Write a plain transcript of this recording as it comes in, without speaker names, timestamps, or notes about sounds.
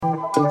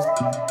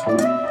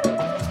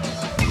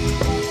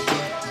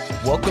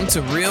Welcome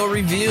to Real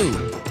Review,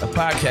 a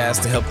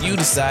podcast to help you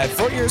decide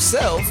for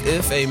yourself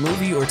if a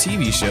movie or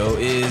TV show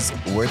is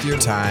worth your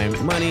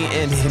time, money,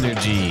 and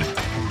energy.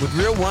 With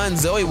Reel 1,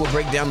 Zoe will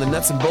break down the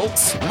nuts and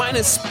bolts,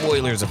 minus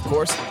spoilers, of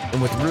course.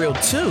 And with Reel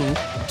 2,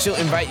 she'll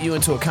invite you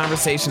into a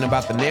conversation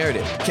about the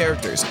narrative,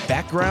 characters,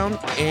 background,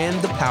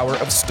 and the power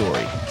of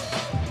story.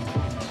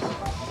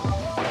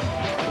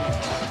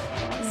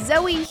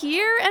 Zoe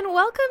here, and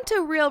welcome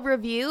to Real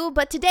Review,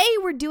 but today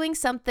we're doing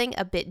something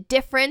a bit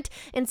different.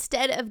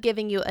 Instead of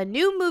giving you a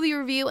new movie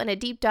review and a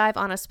deep dive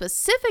on a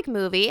specific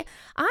movie,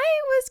 I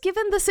was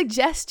given the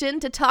suggestion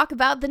to talk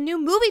about the new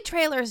movie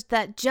trailers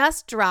that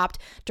just dropped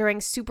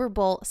during Super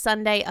Bowl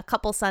Sunday a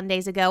couple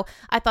Sundays ago.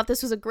 I thought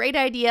this was a great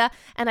idea,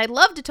 and I'd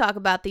love to talk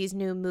about these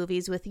new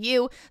movies with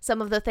you,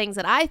 some of the things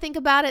that I think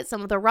about it,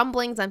 some of the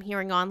rumblings I'm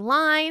hearing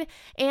online,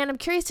 and I'm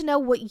curious to know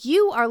what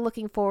you are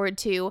looking forward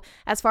to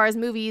as far as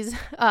movies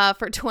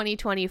for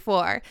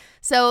 2024.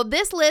 So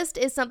this list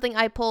is something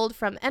I pulled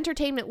from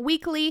Entertainment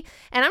Weekly,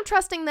 and I'm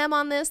trusting them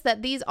on this,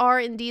 that these are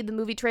indeed the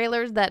movie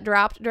trailers that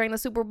dropped during the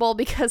Super Bowl,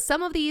 because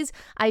some of these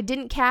I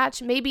didn't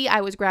catch. Maybe I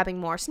was grabbing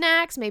more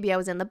snacks, maybe I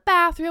was in the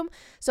bathroom,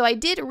 so I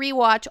did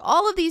rewatch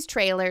all of these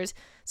trailers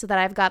so that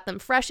I've got them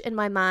fresh in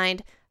my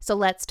mind. So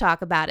let's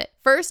talk about it.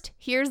 First,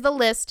 here's the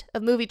list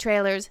of movie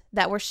trailers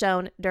that were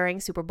shown during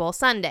Super Bowl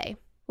Sunday.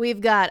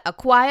 We've got A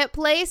Quiet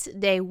Place,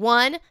 Day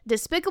 1,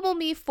 Despicable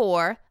Me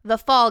 4, The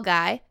Fall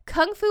Guy,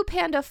 Kung Fu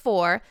Panda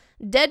 4,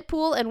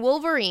 Deadpool and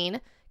Wolverine,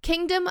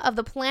 Kingdom of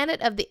the Planet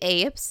of the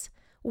Apes,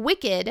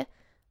 Wicked,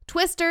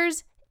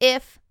 Twisters,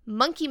 If,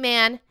 Monkey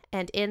Man,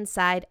 and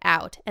Inside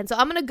Out. And so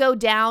I'm going to go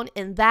down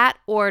in that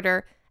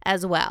order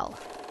as well.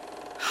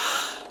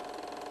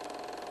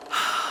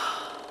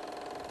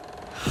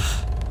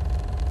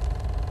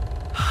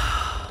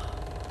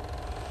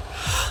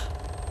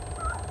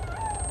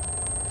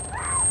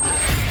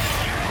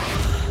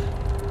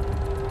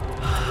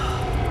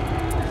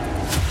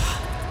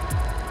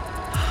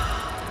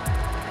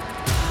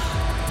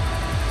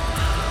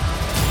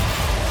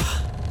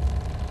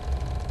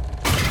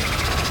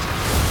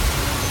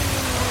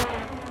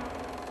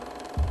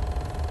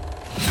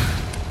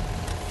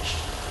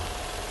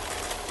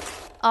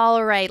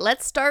 All right,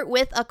 let's start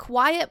with A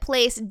Quiet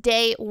Place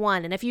Day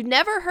 1. And if you've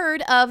never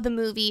heard of the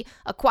movie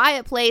A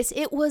Quiet Place,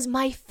 it was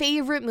my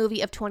favorite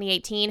movie of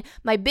 2018.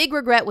 My big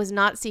regret was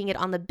not seeing it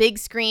on the big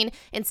screen.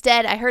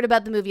 Instead, I heard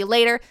about the movie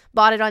later,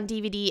 bought it on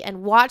DVD,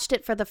 and watched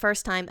it for the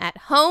first time at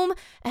home.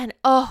 And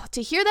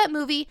to hear that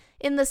movie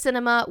in the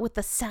cinema with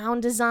the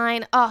sound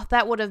design,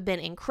 that would have been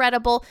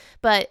incredible.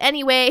 But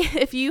anyway,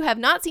 if you have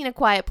not seen A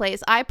Quiet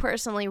Place, I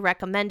personally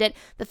recommend it.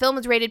 The film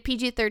is rated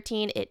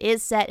PG-13. It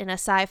is set in a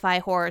sci-fi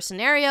horror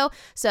scenario,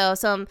 so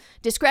some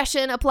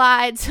discretion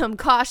applied, some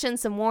caution,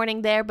 some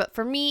warning there. But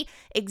for me,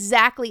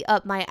 exactly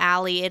up my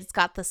alley. It's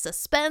got the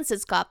suspense,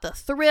 it's got the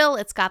thrill,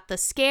 it's got the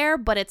scare,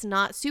 but it's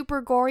not super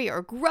gory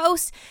or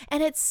gross,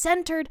 and it's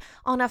centered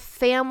on a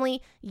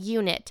family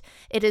unit.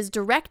 It is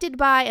directed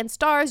by and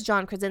stars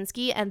John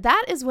Krasinski, and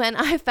that is when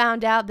I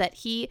found out that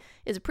he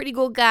is a pretty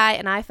cool guy,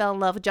 and I fell in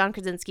love with John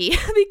Krasinski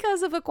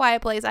because of A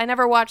Quiet Place. I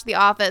never watched The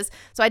Office,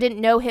 so I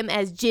didn't know him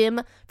as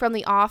Jim from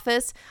The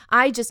Office.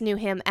 I just knew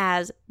him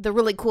as the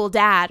really cool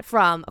dad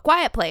from A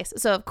Quiet Place.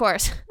 So of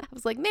course, I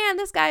was like, man,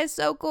 this guy is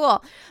so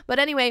cool. But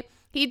anyway,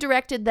 he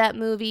directed that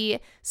movie,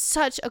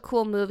 such a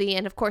cool movie,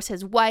 and of course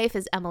his wife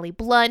is Emily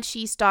Blunt.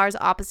 She stars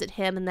opposite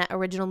him in that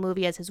original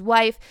movie as his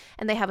wife,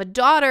 and they have a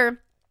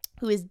daughter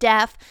who is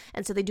deaf,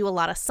 and so they do a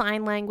lot of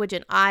sign language,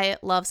 and I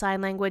love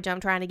sign language. I'm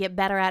trying to get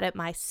better at it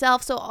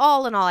myself, so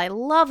all in all, I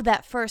love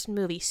that first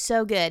movie,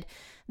 so good.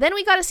 Then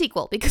we got a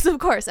sequel, because of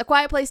course, A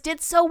Quiet Place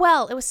did so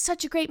well. It was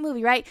such a great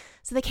movie, right?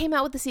 So they came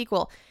out with the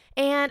sequel,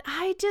 and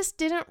I just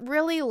didn't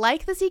really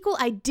like the sequel.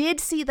 I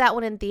did see that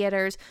one in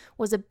theaters,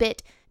 was a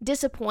bit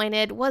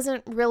disappointed,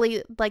 wasn't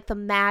really like the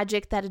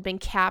magic that had been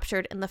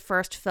captured in the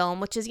first film,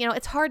 which is,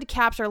 it's hard to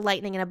capture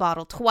lightning in a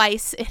bottle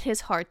twice. It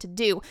is hard to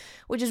do,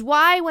 which is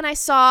why when I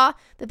saw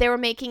that they were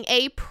making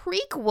a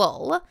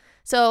prequel,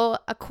 so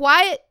A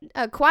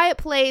Quiet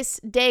Place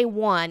Day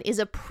 1 is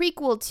a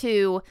prequel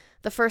to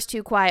the first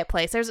two Quiet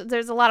Place.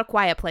 There's a lot of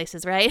quiet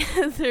places, right?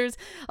 There's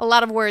a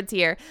lot of words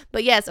here.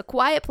 But yes, A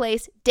Quiet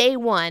Place Day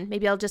 1,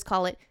 maybe I'll just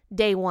call it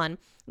Day 1.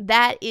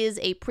 That is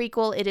a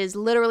prequel. It is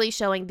literally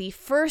showing the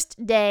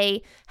first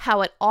day,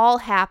 how it all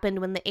happened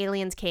when the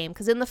aliens came.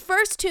 Because in the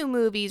first two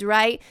movies,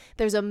 right,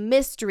 there's a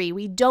mystery.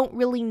 We don't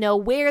really know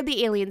where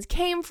the aliens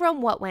came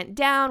from, what went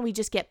down. We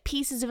just get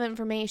pieces of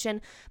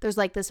information. There's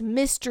like this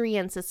mystery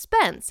and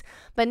suspense.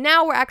 But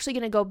now we're actually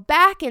going to go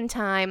back in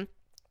time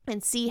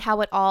and see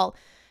how it all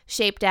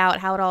shaped out,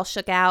 how it all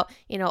shook out,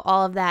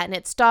 all of that. And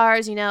it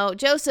stars,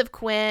 Joseph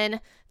Quinn,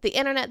 the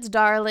internet's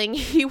darling.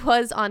 He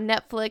was on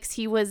Netflix.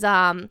 He was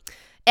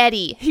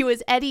Eddie. He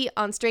was Eddie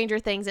on Stranger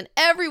Things, and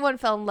everyone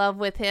fell in love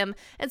with him.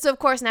 And so, of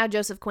course, now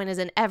Joseph Quinn is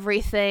in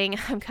everything.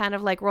 I'm kind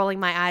of like rolling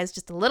my eyes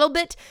just a little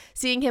bit,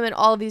 seeing him in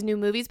all of these new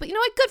movies. But you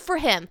know what? Good for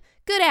him.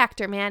 good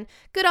actor, man.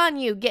 Good on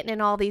you getting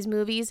in all these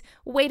movies.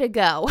 Way to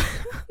go.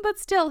 But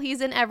still, he's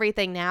in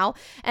everything now.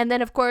 And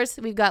then, of course,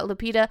 we've got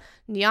Lupita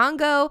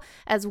Nyong'o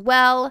as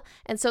well.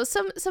 And so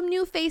some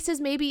new faces,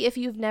 maybe if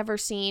you've never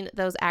seen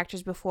those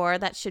actors before,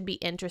 that should be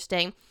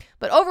interesting.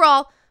 But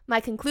overall, my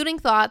concluding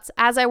thoughts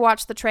as I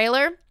watched the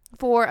trailer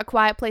for A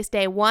Quiet Place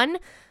Day 1.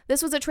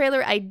 This was a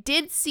trailer I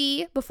did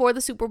see before the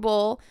Super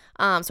Bowl,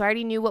 so I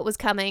already knew what was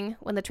coming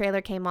when the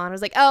trailer came on. I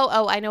was like,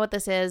 oh, I know what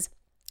this is.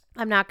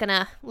 I'm not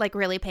gonna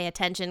really pay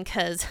attention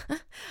because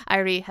I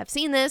already have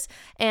seen this.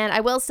 And I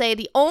will say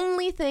the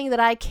only thing that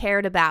I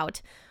cared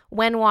about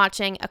when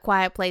watching A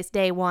Quiet Place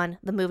Day 1,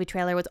 the movie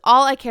trailer, was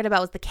all I cared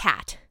about was the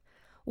cat.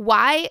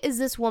 Why is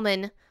this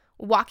woman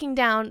walking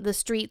down the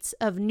streets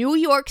of New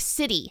York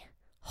City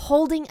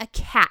holding a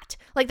cat?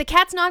 Like, the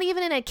cat's not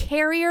even in a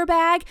carrier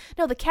bag.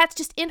 No, the cat's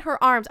just in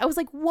her arms. I was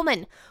like,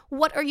 woman,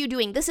 what are you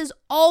doing? This is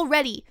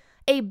already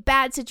a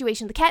bad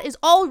situation. The cat is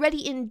already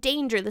in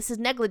danger. This is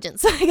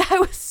negligence. Like, I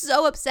was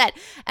so upset,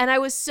 and I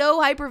was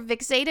so hyper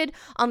fixated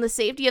on the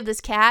safety of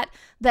this cat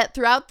that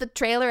throughout the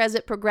trailer, as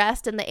it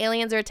progressed and the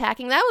aliens are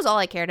attacking, that was all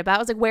I cared about. I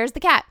was like, where's the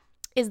cat?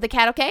 Is the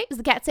cat okay? Is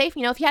the cat safe?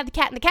 You know, if you had the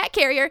cat in the cat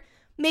carrier,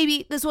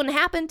 maybe this wouldn't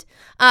have happened.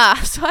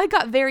 So I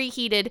got very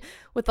heated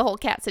with the whole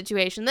cat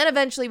situation. Then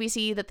eventually we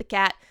see that the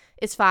cat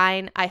is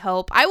fine, I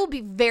hope. I will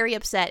be very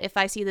upset if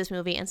I see this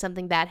movie and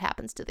something bad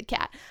happens to the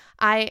cat.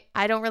 I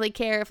don't really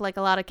care if, like,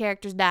 a lot of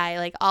characters die.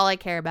 Like, all I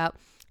care about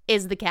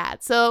is the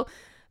cat. So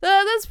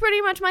that's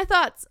pretty much my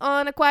thoughts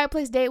on A Quiet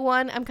Place Day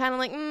 1. I'm kind of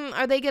like,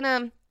 are they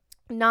gonna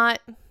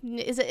not,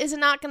 is it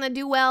not gonna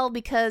do well?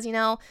 Because, you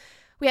know,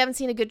 we haven't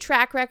seen a good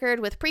track record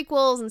with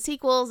prequels and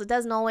sequels. It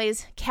doesn't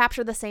always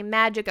capture the same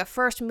magic a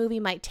first movie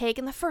might take.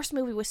 And the first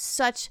movie was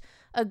such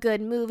a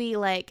good movie.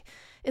 Like,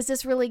 is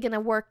this really going to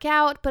work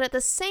out? But at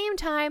the same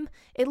time,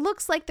 it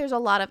looks like there's a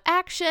lot of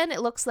action.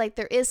 It looks like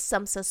there is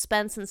some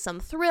suspense and some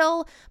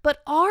thrill.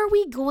 But are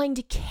we going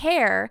to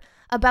care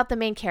about the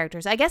main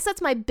characters? I guess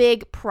that's my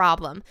big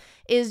problem.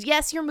 Is,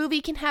 yes, your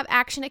movie can have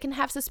action. It can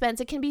have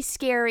suspense. It can be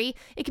scary.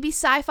 It can be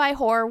sci-fi,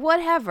 horror,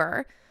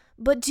 whatever.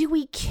 But do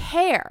we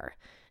care?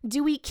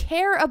 Do we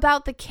care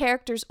about the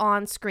characters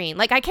on screen?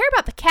 Like, I care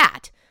about the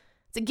cat.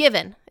 It's a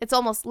given. It's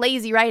almost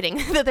lazy writing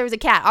that there was a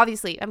cat.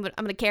 Obviously, I'm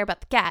going to care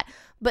about the cat.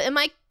 But am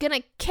I going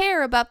to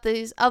care about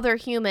these other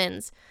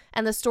humans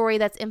and the story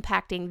that's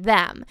impacting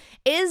them?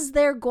 Is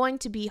there going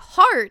to be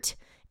heart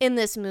in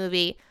this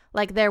movie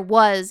like there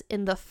was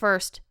in the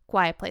first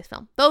Quiet Place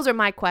film? Those are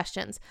my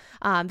questions.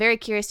 I'm very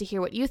curious to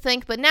hear what you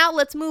think. But now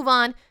let's move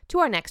on to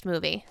our next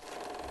movie.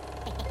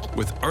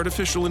 With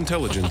artificial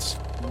intelligence,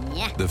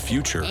 the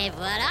future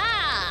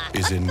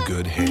is in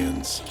good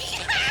hands.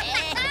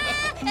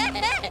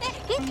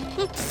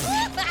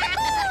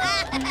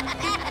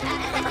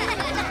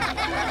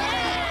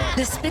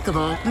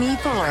 Despicable Me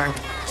 4.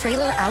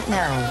 Trailer out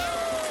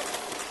now.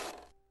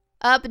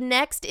 Up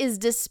next is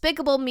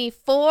Despicable Me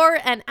 4,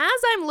 and as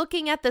I'm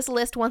looking at this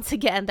list once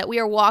again that we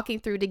are walking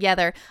through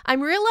together,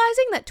 I'm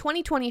realizing that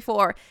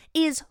 2024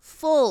 is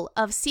full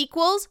of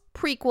sequels,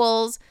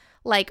 prequels,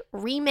 like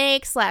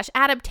remakes /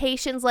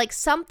 adaptations, like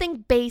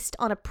something based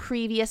on a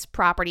previous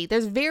property.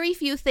 There's very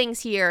few things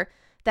here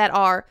that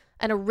are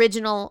an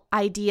original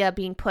idea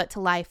being put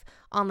to life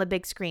on the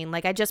big screen.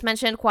 Like I just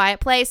mentioned, Quiet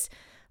Place,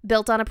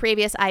 built on a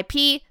previous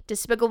IP,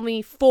 Despicable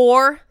Me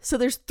 4, so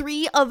there's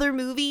 3 other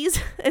movies,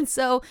 and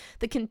so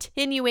the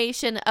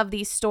continuation of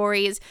these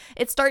stories,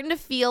 it's starting to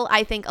feel,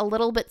 I think, a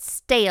little bit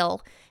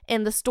stale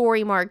in the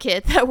story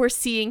market that we're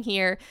seeing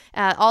here.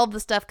 All of the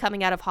stuff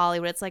coming out of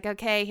Hollywood, it's like,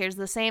 okay, here's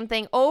the same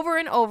thing over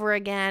and over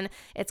again.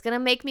 It's gonna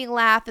make me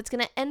laugh, it's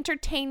gonna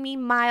entertain me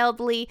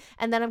mildly,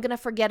 and then I'm gonna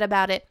forget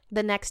about it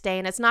the next day,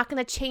 and it's not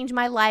gonna change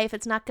my life,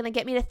 it's not gonna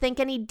get me to think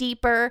any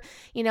deeper.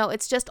 You know,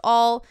 it's just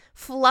all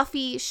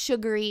fluffy,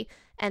 sugary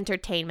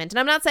entertainment. And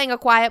I'm not saying A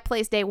Quiet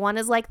Place Day 1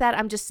 is like that.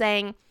 I'm just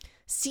saying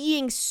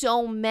seeing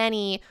so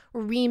many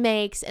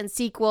remakes and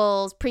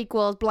sequels,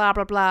 prequels, blah,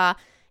 blah, blah,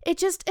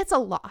 it's a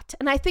lot.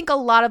 And I think a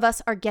lot of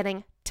us are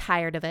getting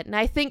tired of it. And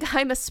I think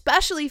I'm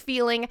especially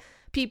feeling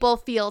people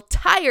feel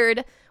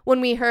tired when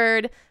we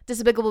heard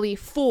Despicable Me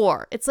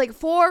 4. It's like,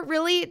 4?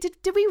 Really?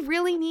 Did we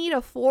really need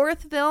a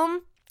 4th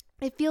film?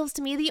 It feels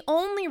to me the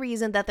only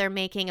reason that they're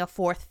making a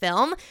 4th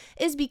film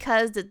is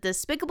because the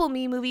Despicable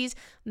Me movies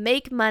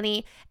make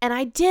money, and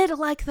I did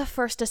like the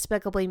first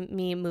Despicable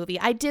Me movie.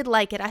 I did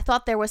like it. I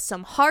thought there was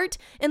some heart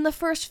in the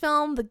first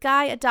film. The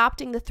guy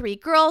adopting the 3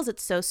 girls,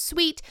 it's so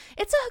sweet.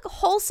 It's a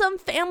wholesome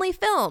family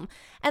film.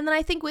 And then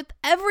I think with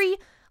every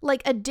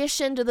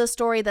addition to the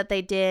story that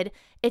they did,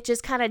 it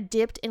just kind of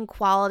dipped in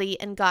quality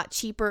and got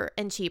cheaper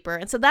and cheaper.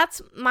 And so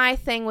that's my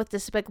thing with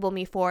Despicable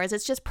Me 4 is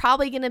it's just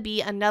probably going to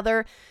be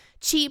another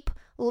cheap,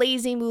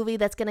 lazy movie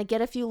that's going to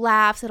get a few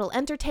laughs. It'll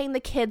entertain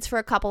the kids for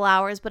a couple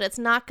hours, but it's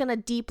not going to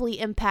deeply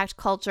impact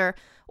culture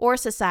or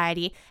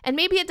society. And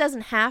maybe it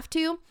doesn't have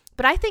to,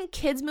 but I think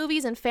kids'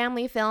 movies and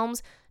family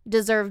films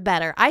deserve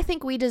better. I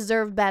think we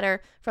deserve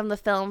better from the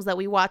films that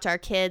we watch our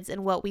kids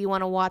and what we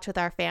want to watch with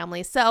our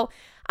families. So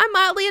I'm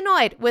mildly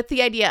annoyed with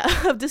the idea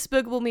of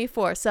Despicable Me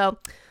 4. So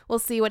we'll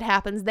see what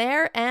happens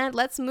there, and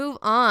let's move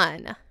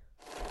on.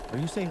 Are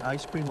you saying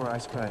ice cream or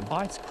ice cream?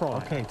 Ice cream.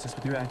 Okay, it's just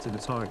with your accent,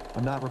 it's hard.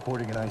 I'm not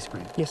reporting an ice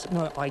cream. Yes,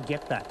 no, I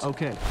get that.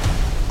 Okay.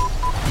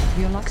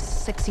 You're like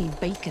sexy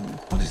bacon.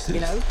 What is this?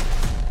 You know?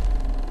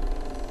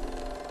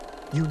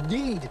 You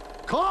need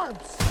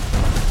carbs!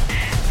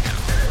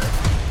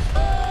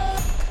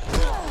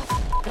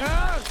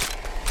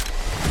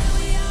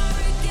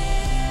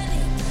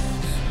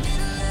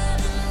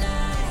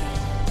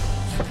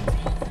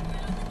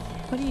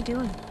 What are you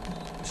doing?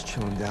 Just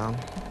chilling down.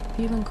 Have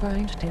you been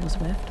crying to Taylor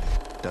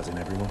Swift? Doesn't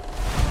everyone?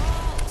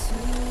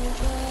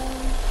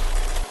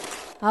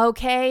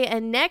 Okay,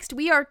 and next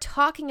we are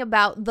talking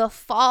about The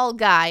Fall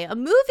Guy, a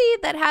movie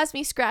that has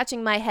me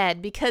scratching my head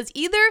because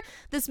either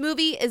this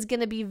movie is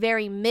going to be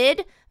very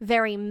mid,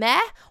 very meh,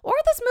 or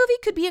this movie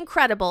could be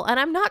incredible, and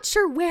I'm not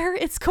sure where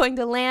it's going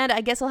to land.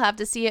 I guess I'll have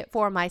to see it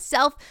for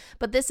myself,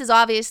 but this is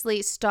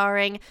obviously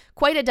starring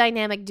quite a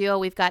dynamic duo.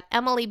 We've got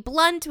Emily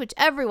Blunt, which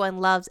everyone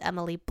loves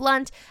Emily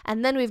Blunt,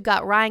 and then we've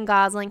got Ryan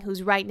Gosling,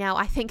 who's right now,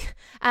 I think,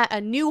 at a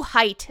new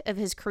height of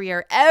his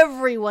career.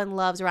 Everyone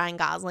loves Ryan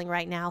Gosling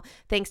right now,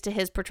 thanks to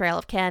his portrayal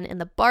of Ken in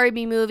the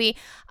Barbie movie.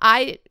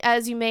 I,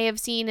 as you may have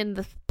seen in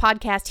the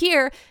podcast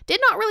here, did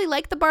not really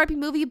like the Barbie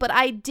movie, but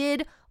I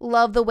did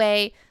love the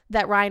way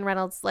that Ryan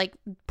Reynolds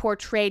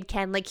portrayed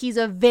Ken. He's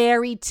a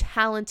very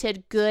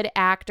talented, good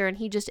actor, and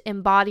he just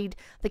embodied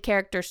the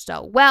character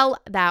so well.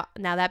 Now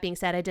that being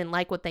said, I didn't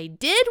like what they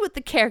did with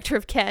the character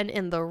of Ken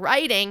in the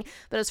writing,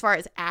 but as far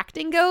as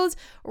acting goes,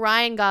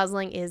 Ryan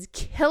Gosling is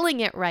killing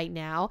it right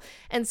now.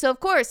 And so,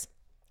 of course,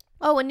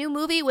 a new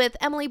movie with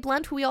Emily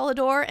Blunt, who we all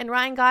adore, and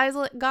Ryan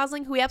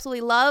Gosling, who we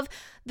absolutely love.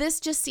 This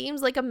just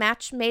seems like a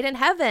match made in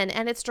heaven,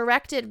 and it's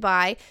directed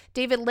by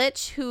David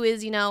Litch, who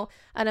is, an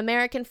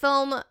American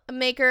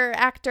filmmaker,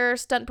 actor,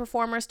 stunt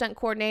performer, stunt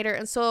coordinator,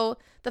 and so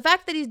the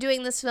fact that he's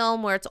doing this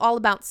film where it's all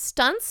about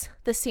stunts,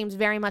 this seems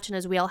very much in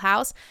his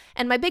wheelhouse,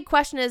 and my big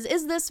question is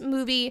this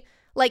movie...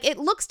 it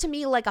looks to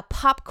me like a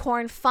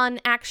popcorn, fun,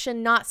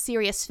 action, not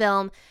serious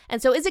film.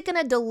 And so is it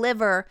going to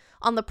deliver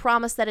on the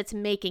promise that it's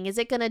making? Is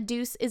it going to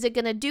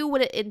do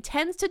what it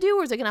intends to do,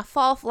 or is it going to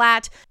fall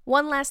flat?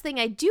 One last thing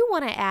I do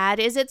want to add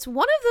is it's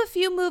one of the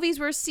few movies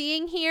we're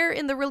seeing here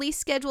in the release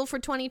schedule for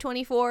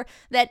 2024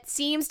 that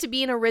seems to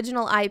be an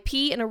original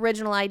IP, an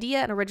original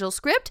idea, an original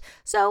script.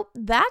 So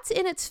that's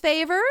in its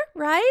favor,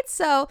 right?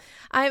 So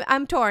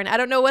I'm torn. I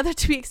don't know whether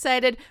to be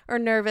excited or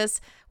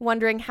nervous,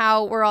 wondering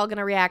how we're all going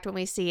to react when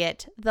we see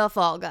it. The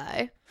Fall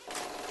Guy.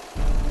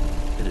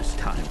 It is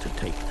time to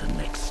take the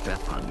next step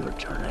on your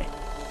journey.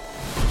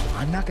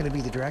 I'm not going to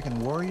be the Dragon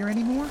Warrior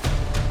anymore?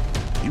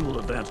 You will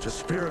advance to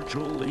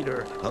spiritual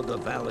leader of the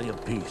Valley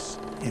of Peace.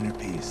 Inner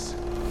peace.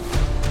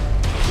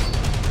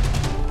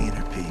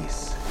 Inner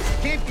peace.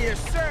 Keep your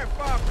surf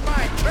off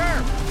my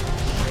turf!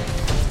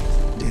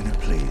 Dinner,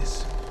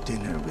 please.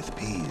 Dinner with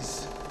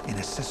peas. In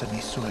a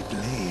sesame soy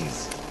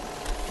glaze.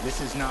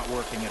 This is not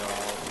working at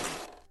all.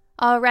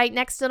 All right,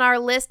 next on our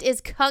list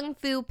is Kung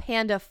Fu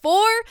Panda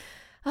 4.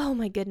 Oh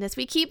my goodness,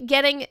 we keep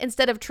getting,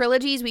 instead of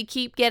trilogies, we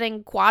keep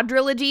getting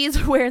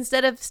quadrilogies, where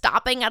instead of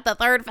stopping at the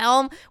third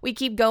film, we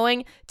keep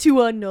going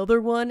to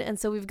another one. And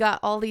so we've got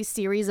all these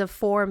series of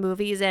 4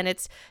 movies, and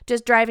it's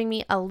just driving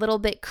me a little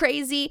bit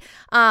crazy.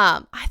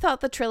 I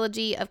thought the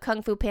trilogy of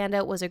Kung Fu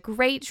Panda was a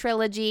great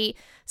trilogy,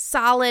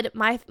 solid.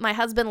 My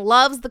husband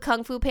loves the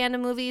Kung Fu Panda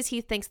movies. He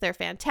thinks they're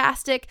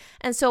fantastic.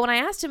 And so when I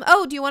asked him,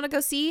 do you want to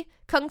go see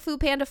Kung Fu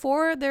Panda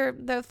 4?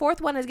 The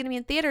 4th one is going to be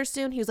in theaters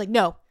soon. He was like,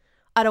 no,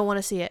 I don't want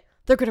to see it.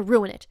 They're going to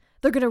ruin it.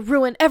 They're going to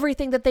ruin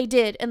everything that they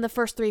did in the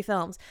first 3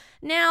 films.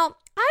 Now,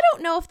 I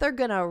don't know if they're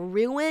going to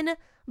ruin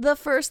the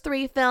first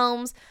 3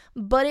 films,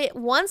 but it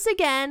once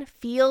again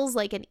feels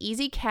like an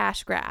easy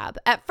cash grab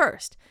at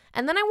first.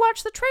 And then I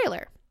watched the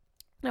trailer.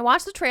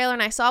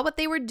 And I saw what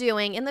they were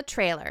doing in the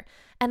trailer.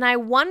 And I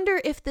wonder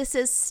if this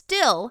is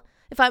still...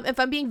 If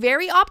I'm being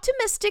very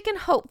optimistic and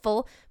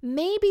hopeful,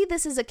 maybe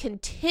this is a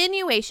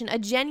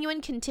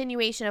genuine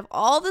continuation of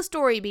all the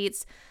story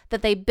beats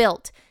that they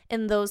built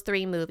in those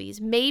 3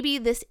 movies. Maybe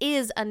this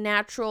is a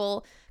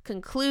natural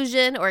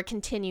conclusion or a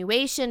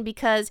continuation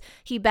because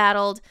he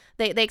battled,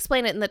 they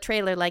explain it in the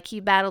trailer, like he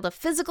battled a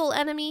physical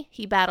enemy,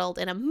 he battled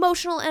an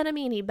emotional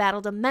enemy, and he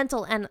battled a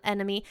mental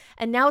enemy,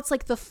 and now it's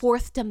like the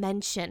 4th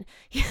dimension.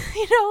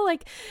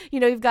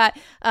 You've got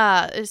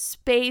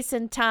space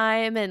and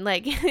time and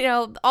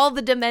all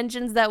the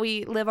dimensions that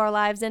we live our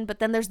lives in, but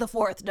then there's the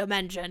 4th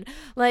dimension.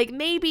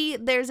 Maybe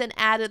there's an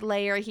added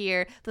layer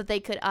here that they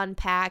could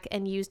unpack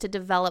and use to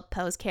develop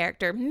Poe's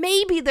character.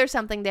 Maybe there's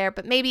something there,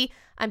 but maybe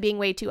I'm being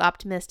way too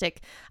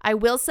optimistic. I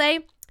will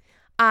say,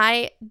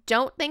 I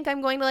don't think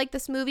I'm going to like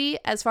this movie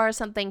as far as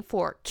something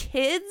for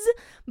kids,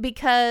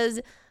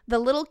 because the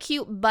little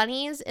cute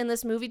bunnies in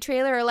this movie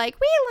trailer are like,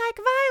 we like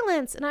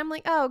violence. And I'm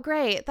like, oh,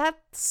 great. That's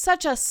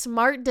such a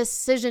smart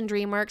decision,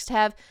 DreamWorks, to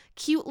have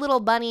cute little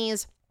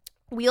bunnies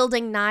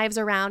wielding knives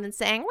around and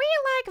saying, we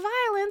like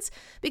violence,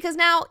 because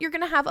now you're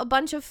going to have a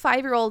bunch of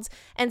 5-year-olds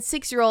and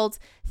 6-year-olds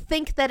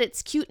think that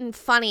it's cute and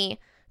funny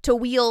to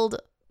wield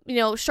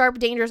sharp,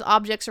 dangerous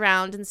objects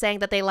around and saying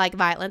that they like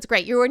violence.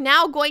 Great. You are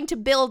now going to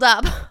build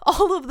up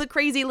all of the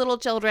crazy little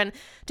children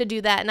to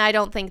do that. And I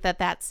don't think that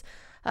that's,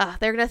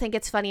 they're going to think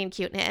it's funny and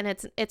cute, and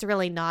it's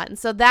really not. And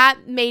so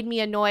that made me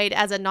annoyed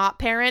as a not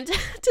parent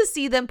to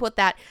see them put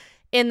that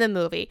in the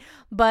movie.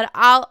 But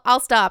I'll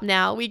stop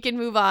now. We can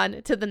move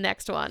on to the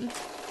next one.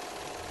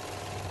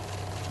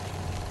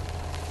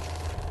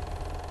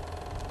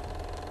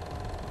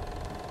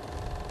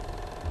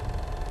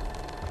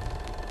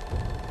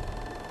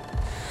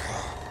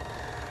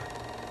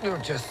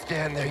 Don't just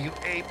stand there, you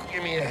ape.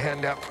 Give me a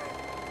hand up.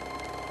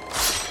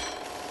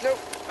 Nope,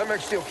 I'm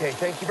actually okay.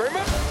 Thank you very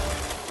much.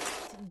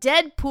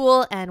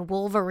 Deadpool and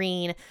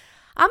Wolverine.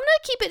 I'm going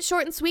to keep it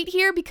short and sweet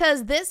here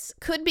because this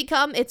could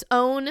become its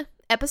own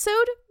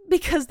episode,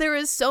 because there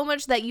is so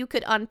much that you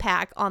could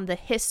unpack on the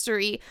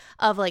history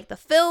of like the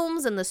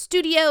films and the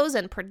studios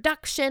and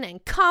production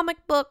and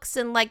comic books,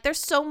 and like there's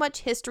so much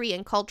history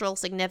and cultural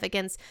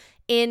significance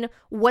in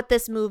what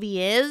this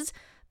movie is.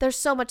 There's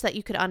so much that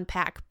you could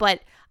unpack, but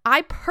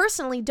I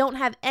personally don't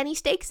have any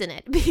stakes in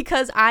it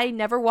because I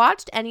never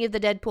watched any of the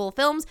Deadpool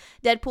films.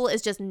 Deadpool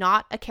is just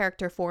not a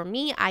character for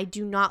me. I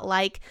do not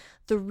like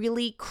the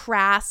really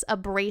crass,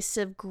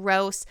 abrasive,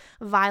 gross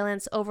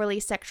violence,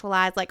 overly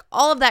sexualized, like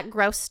all of that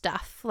gross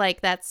stuff.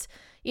 Like that's,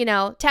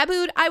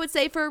 tabooed, I would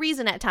say, for a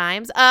reason at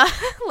times.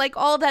 Like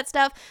all of that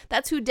stuff,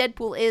 that's who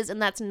Deadpool is,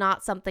 and that's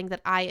not something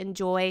that I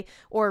enjoy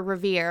or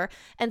revere.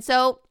 And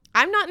so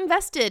I'm not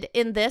invested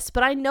in this,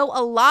 but I know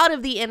a lot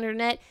of the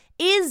internet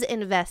is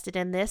invested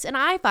in this, and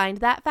I find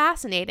that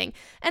fascinating.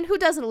 And who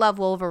doesn't love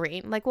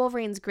Wolverine? Like,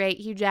 Wolverine's great.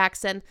 Hugh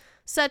Jackson,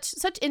 such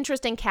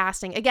interesting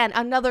casting. Again,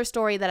 another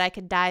story that I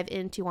could dive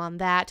into on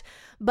that.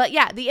 But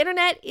yeah, the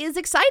internet is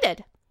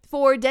excited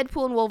for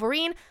Deadpool and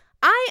Wolverine.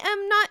 I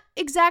am not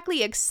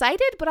exactly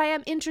excited, but I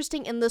am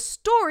interested in the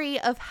story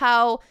of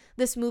how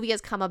this movie has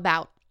come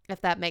about,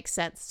 if that makes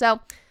sense. So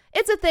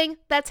it's a thing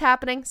that's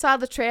happening. Saw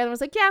the trailer and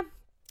was like, yeah,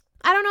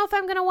 I don't know if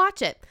I'm going to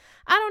watch it.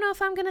 I don't know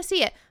if I'm going to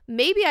see it.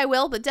 Maybe I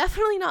will, but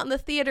definitely not in the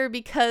theater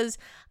because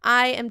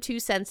I am too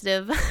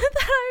sensitive that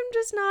I'm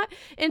just not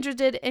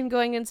interested in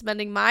going and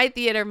spending my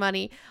theater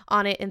money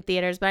on it in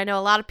theaters. But I know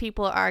a lot of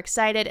people are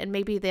excited and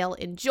maybe they'll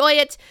enjoy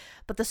it.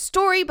 But the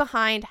story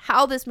behind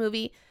how this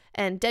movie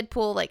and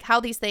Deadpool, like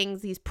how these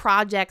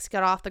projects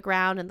got off the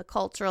ground and the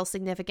cultural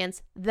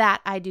significance,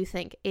 that I do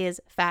think is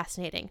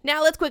fascinating.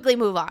 Now let's quickly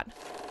move on.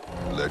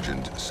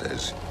 Legend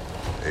says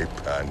ape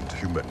and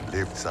human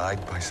live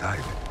side by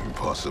side.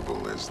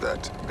 Impossible as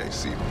that may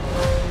seem.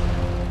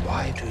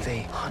 Why do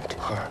they hunt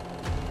her?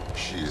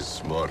 She's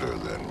smarter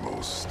than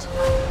most.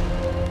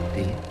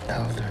 The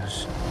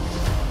elders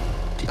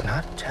did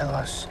not tell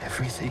us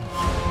everything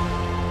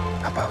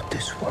about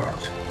this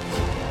world.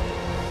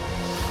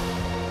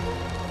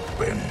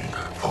 Bend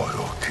for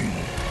your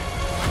king.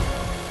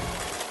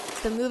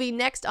 The movie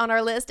next on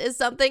our list is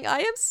something I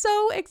am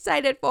so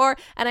excited for,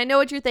 and I know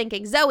what you're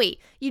thinking. Zoe,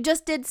 you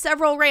just did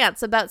several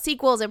rants about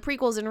sequels and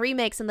prequels and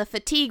remakes and the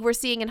fatigue we're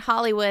seeing in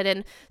Hollywood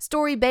and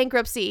story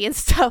bankruptcy and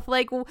stuff,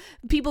 like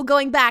people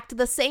going back to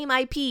the same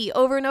IP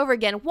over and over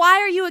again. Why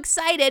are you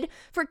excited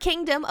for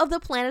Kingdom of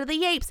the Planet of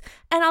the Apes?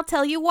 And I'll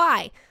tell you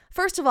why.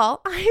 First of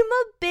all, I am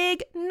a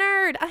big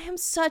nerd. I am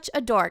such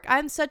a dork.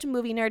 I'm such a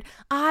movie nerd.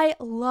 I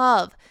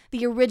love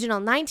the original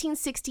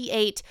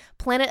 1968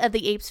 Planet of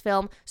the Apes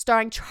film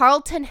starring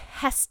Charlton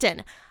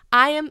Heston.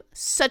 I am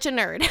such a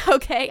nerd,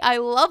 okay? I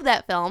love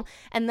that film,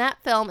 and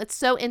that film, it's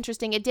so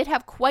interesting. It did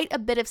have quite a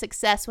bit of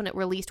success when it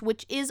released,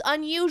 which is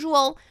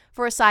unusual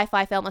for a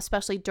sci-fi film,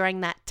 especially during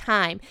that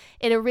time.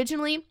 It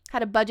originally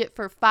had a budget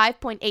for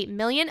 $5.8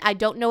 million. I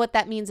don't know what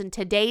that means in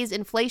today's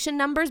inflation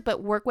numbers,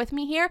 but work with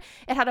me here.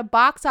 It had a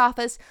box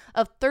office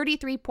of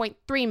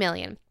 $33.3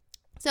 million.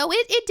 So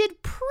it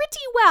did pretty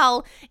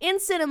well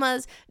in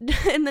cinemas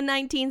in the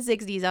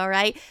 1960s, all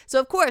right? So,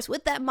 of course,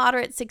 with that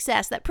moderate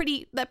success, that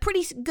pretty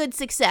good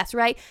success,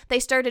 right, they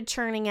started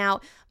churning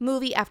out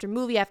movie after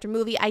movie after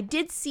movie. I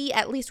did see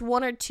at least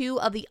one or two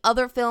of the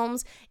other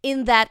films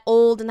in that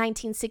old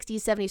 1960s,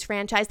 70s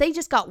franchise. They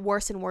just got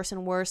worse and worse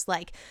and worse,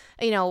 like,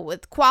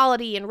 with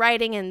quality and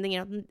writing, and,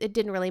 it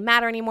didn't really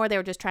matter anymore. They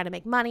were just trying to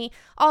make money.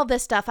 All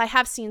this stuff, I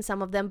have seen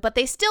some of them, but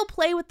they still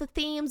play with the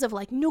themes of,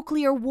 like,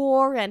 nuclear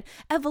war and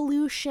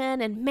evolution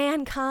and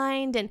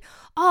mankind and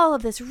all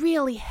of this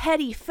really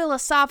heady,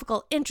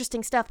 philosophical,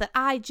 interesting stuff that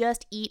I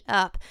just eat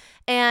up.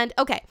 And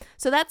okay,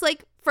 so that's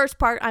like first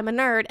part, I'm a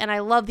nerd and I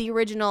love the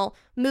original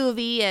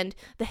movie and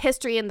the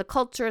history and the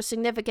culture,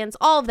 significance,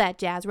 all of that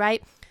jazz,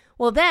 right?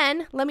 Well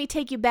then, let me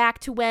take you back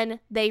to when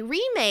they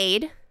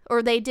remade,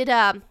 or they did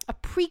a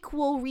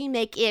prequel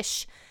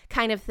remake-ish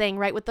kind of thing,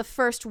 right, with the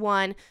first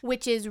one,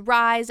 which is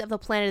Rise of the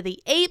Planet of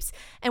the Apes.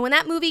 And when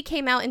that movie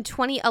came out in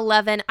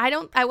 2011,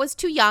 I was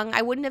too young.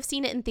 I wouldn't have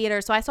seen it in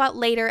theater, so I saw it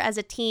later as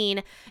a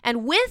teen.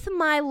 And with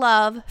my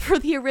love for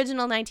the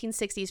original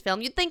 1960s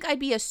film, you'd think I'd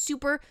be a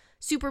super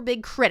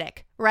big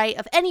critic, right,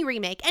 of any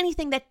remake,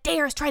 anything that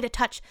dares try to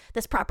touch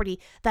this property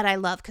that I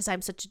love because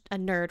I'm such a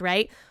nerd,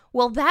 right?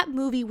 Well, that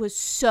movie was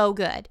so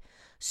good.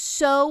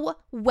 so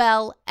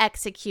well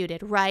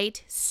executed,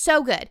 right?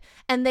 So good.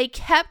 And they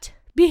kept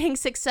being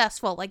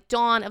successful, like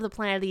Dawn of the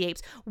Planet of the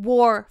Apes,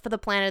 War for the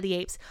Planet of the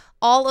Apes.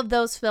 All of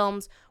those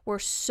films were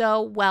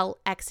so well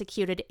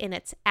executed in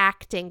its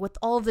acting, with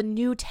all of the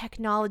new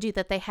technology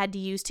that they had to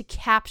use to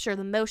capture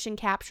the motion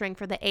capturing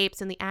for the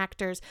apes and the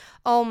actors.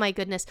 Oh my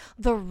goodness.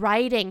 The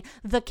writing,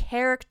 the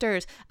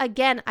characters.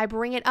 Again, I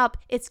bring it up.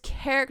 It's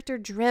character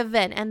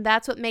driven, and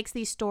that's what makes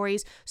these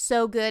stories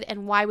so good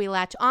and why we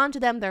latch onto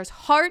them. There's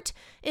heart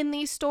in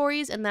these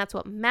stories, and that's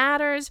what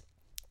matters.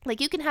 Like,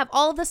 you can have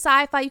all of the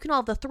sci-fi, you can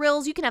have the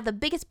thrills, you can have the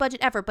biggest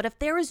budget ever, but if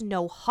there is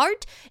no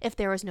heart, if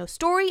there is no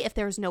story, if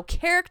there is no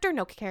character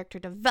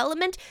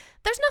development,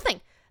 there's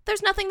nothing.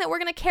 There's nothing that we're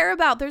going to care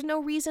about. There's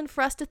no reason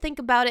for us to think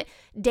about it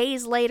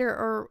days later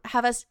or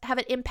have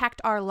it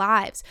impact our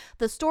lives.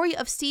 The story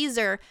of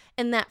Caesar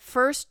in that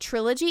first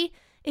trilogy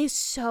is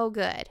so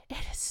good. It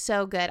is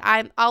so good.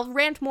 I'll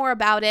rant more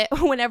about it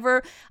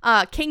whenever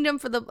Kingdom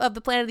of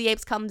the Planet of the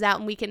Apes comes out,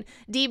 and we can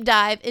deep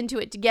dive into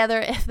it together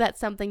if that's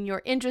something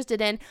you're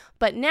interested in.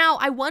 But now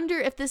I wonder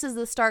if this is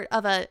the start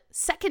of a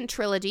second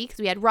trilogy,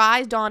 because we had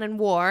Rise, Dawn, and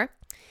War,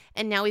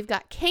 and now we've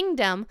got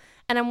Kingdom.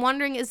 And I'm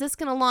wondering, is this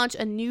going to launch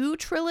a new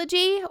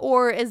trilogy,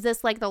 or is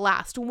this like the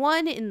last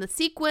one in the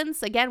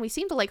sequence? Again, we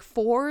seem to like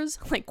fours,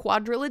 like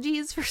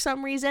quadrilogies for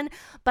some reason,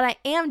 but I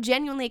am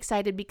genuinely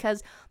excited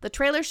because the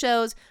trailer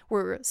shows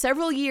we're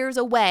several years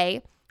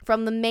away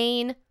from the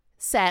main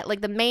set, like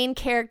the main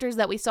characters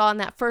that we saw in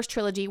that first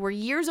trilogy. We're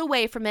years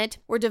away from it.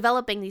 We're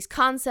developing these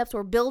concepts.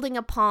 We're building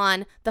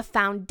upon the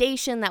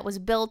foundation that was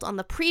built on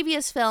the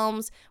previous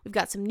films. We've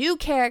got some new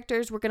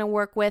characters we're going to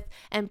work with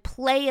and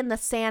play in the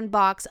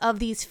sandbox of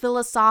these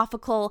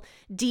philosophical,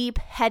 deep,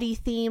 heady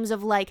themes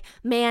of like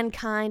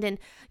mankind and,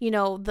 you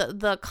know,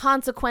 the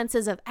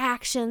consequences of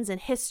actions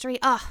and history.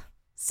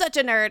 Such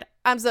a nerd.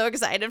 I'm so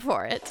excited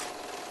for it.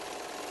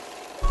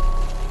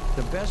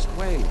 The best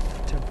way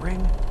to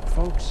bring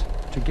folks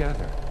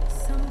together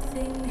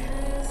Something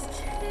has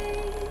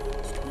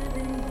changed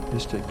within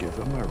is to give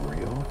them a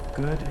real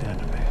good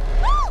enemy.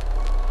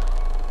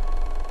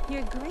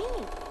 You're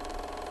green.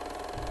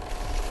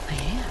 I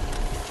am.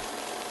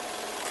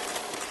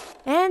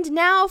 And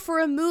now for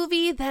a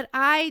movie that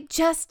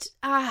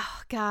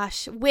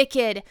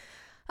Wicked.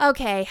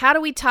 Okay, how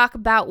do we talk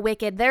about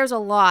Wicked? There's a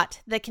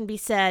lot that can be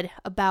said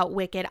about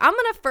Wicked. I'm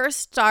going to first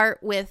start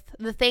with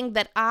the thing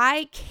that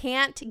I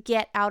can't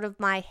get out of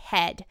my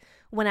head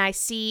when I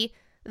see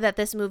that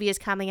this movie is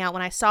coming out,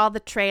 when I saw the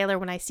trailer,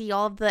 when I see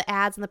all of the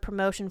ads and the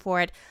promotion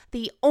for it.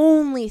 The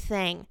only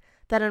thing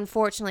that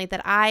unfortunately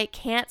that I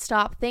can't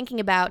stop thinking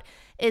about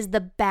is the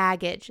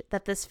baggage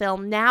that this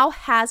film now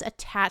has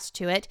attached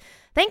to it,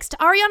 thanks to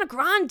Ariana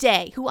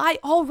Grande, who I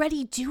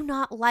already do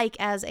not like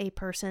as a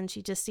person.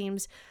 She just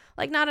seems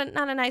like not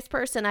a nice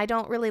person. I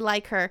don't really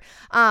like her.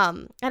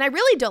 And I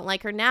really don't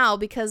like her now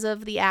because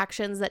of the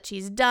actions that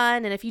she's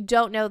done. And if you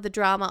don't know the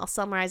drama, I'll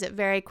summarize it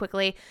very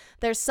quickly.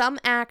 There's some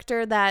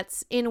actor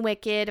that's in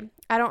Wicked.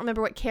 I don't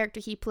remember what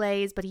character he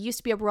plays, but he used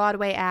to be a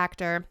Broadway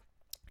actor.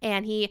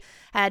 And he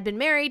had been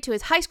married to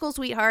his high school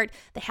sweetheart.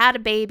 They had a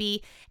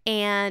baby,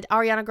 and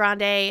Ariana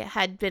Grande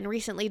had been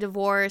recently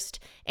divorced.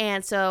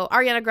 And so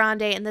Ariana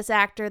Grande and this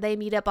actor, they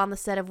meet up on the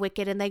set of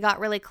Wicked, and they got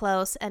really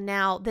close. And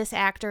now this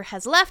actor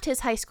has left his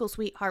high school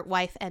sweetheart,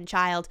 wife, and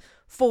child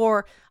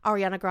for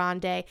Ariana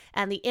Grande.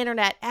 And the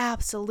internet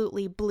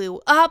absolutely blew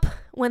up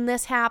when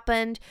this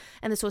happened.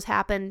 And this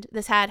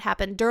had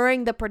happened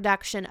during the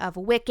production of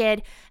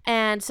Wicked.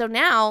 And so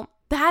now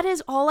that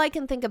is all I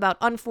can think about,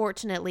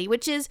 unfortunately,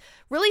 which is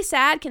really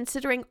sad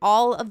considering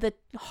all of the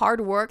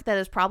hard work that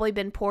has probably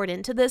been poured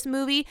into this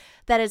movie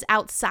that is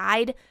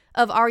outside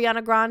of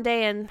Ariana Grande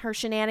and her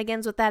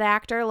shenanigans with that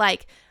actor.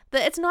 Like,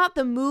 it's not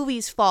the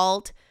movie's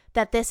fault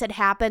that this had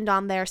happened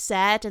on their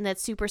set, and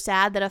it's super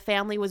sad that a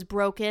family was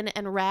broken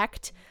and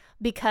wrecked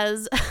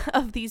because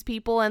of these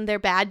people and their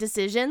bad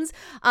decisions.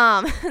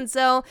 And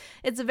so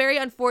it's a very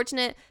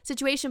unfortunate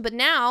situation. But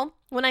now,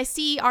 when I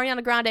see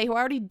Ariana Grande, who I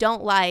already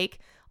don't like,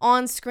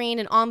 on screen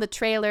and on the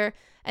trailer,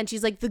 and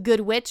she's like the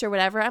good witch or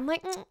whatever, I'm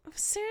like,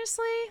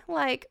 seriously?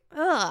 Like,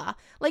 ugh.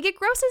 Like, it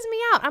grosses me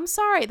out. I'm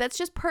sorry. That's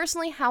just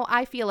personally how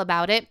I feel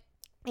about it.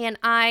 And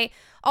I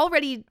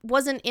already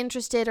wasn't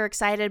interested or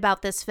excited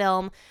about this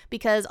film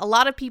because a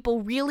lot of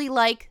people really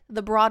like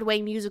the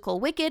Broadway musical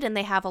Wicked, and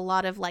they have a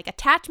lot of like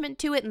attachment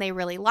to it, and they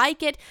really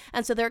like it.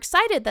 And so they're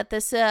excited that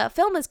this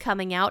film is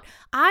coming out.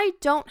 I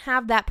don't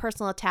have that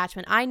personal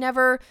attachment. I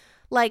never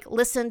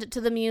listened to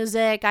the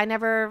music. I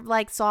never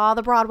saw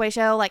the Broadway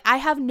show. I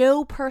have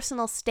no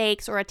personal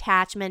stakes or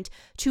attachment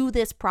to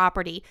this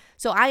property.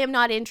 So I am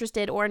not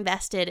interested or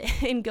invested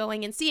in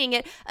going and seeing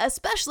it,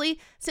 especially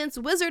since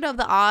Wizard of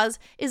the Oz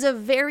is a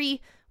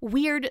very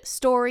weird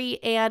story,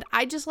 and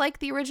I just like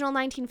the original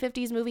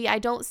 1950s movie. I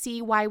don't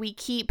see why we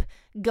keep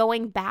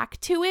going back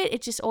to it.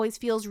 It just always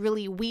feels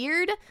really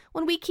weird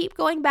when we keep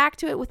going back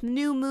to it with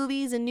new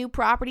movies and new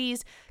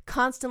properties,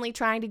 constantly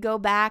trying to go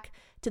back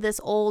to this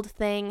old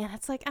thing. And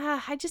it's like,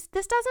 this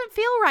doesn't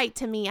feel right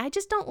to me. I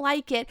just don't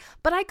like it.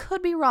 But I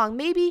could be wrong.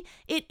 Maybe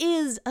it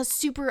is a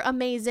super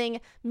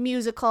amazing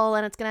musical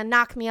and it's going to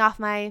knock me off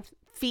my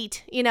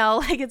feet.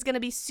 Like it's going to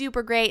be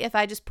super great if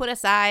I just put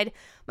aside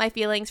my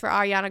feelings for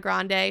Ariana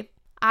Grande.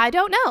 I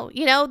don't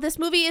know. This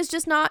movie is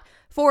just not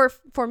for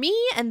me,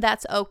 and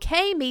that's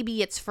okay.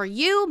 Maybe it's for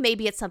you.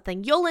 Maybe it's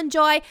something you'll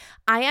enjoy.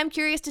 I am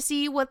curious to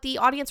see what the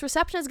audience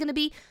reception is going to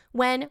be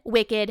when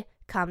Wicked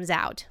comes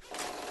out.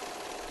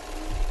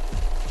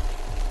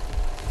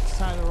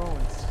 Tyler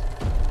Owens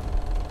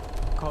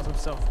calls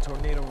himself a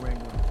tornado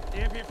wrangler.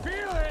 If you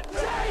feel it,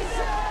 chase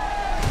it!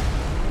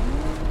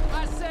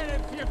 I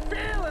said if you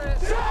feel it,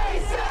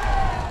 chase it!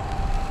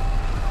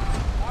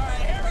 All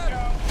right, here we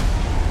go.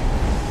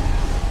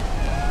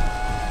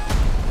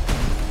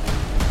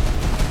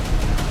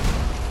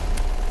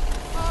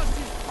 Oh,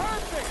 she's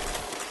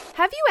perfect!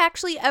 Have you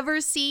actually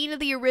ever seen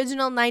the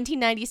original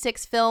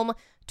 1996 film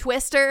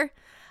Twister?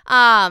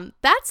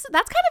 That's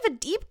kind of a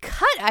deep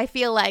cut, I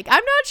feel like.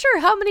 I'm not sure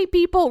how many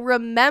people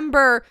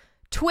remember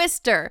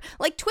Twister.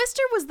 Like,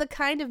 Twister was the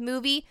kind of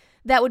movie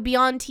that would be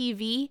on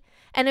TV,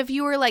 and if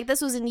you were like,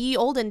 this was in ye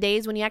olden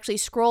days when you actually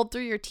scrolled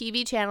through your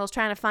TV channels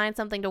trying to find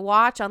something to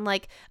watch on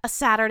like a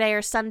Saturday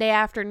or Sunday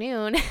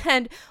afternoon,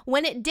 and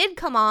when it did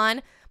come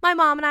on, my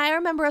mom and I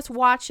remember us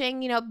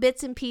watching,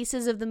 bits and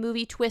pieces of the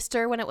movie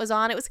Twister when it was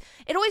on. It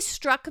always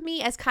struck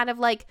me as kind of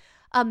like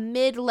a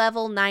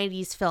mid-level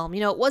 90s film.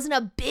 It wasn't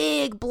a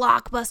big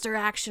blockbuster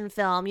action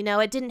film.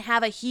 It didn't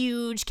have a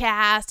huge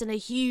cast and a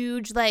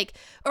huge it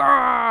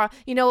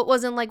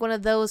wasn't like one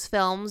of those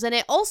films. And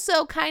it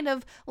also kind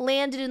of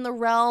landed in the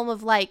realm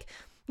of like,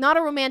 not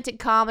a romantic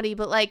comedy,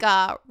 but like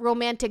a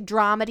romantic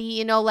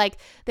dramedy, like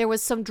there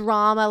was some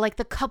drama, like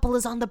the couple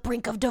is on the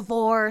brink of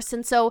divorce.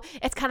 And so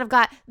it's kind of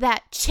got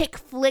that chick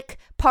flick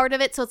part of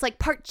it. So it's like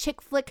part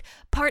chick flick,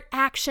 part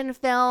action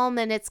film.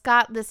 And it's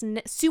got this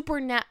not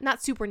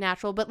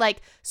supernatural, but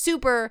like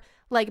super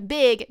like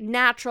big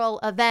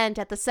natural event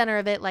at the center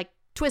of it, like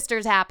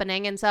Twister's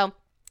happening. And so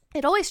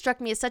it always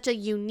struck me as such a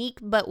unique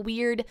but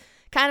weird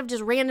kind of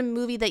just random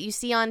movie that you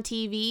see on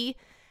TV.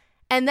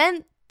 And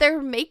then they're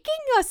making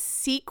a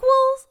sequel?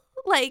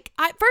 Like,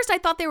 first I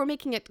thought they were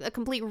making a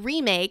complete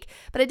remake,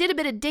 but I did a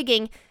bit of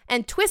digging,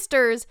 and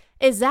Twisters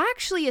is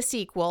actually a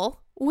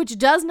sequel, which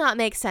does not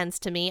make sense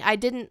to me. I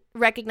didn't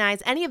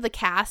recognize any of the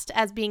cast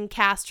as being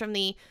cast from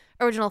the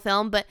original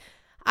film, but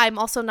I'm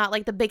also not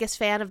like the biggest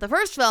fan of the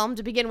first film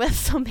to begin with,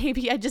 so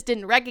maybe I just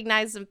didn't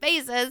recognize some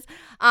faces.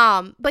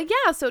 But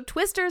yeah, so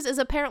Twisters is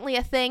apparently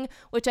a thing,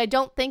 which I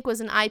don't think was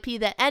an IP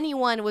that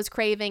anyone was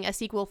craving a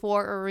sequel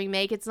for or a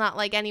remake. It's not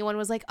like anyone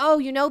was like, oh,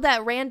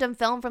 that random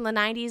film from the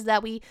 90s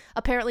that we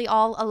apparently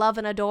all love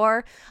and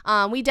adore.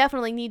 We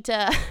definitely need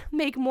to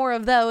make more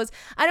of those.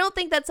 I don't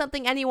think that's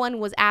something anyone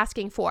was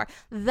asking for.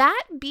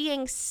 That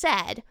being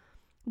said,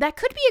 that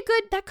could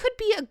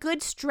be a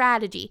good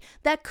strategy.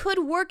 That could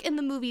work in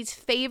the movie's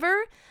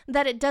favor,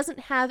 that it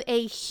doesn't have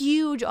a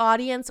huge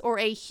audience or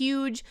a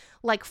huge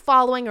like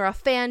following or a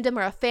fandom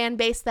or a fan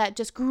base that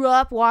just grew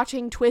up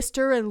watching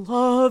Twister and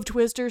loved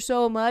Twister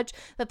so much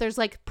that there's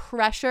like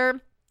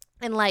pressure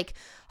and like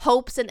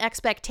hopes and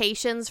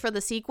expectations for the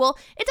sequel.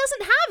 It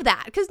doesn't have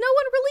that because no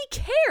one really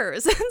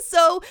cares. And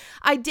so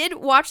I did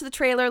watch the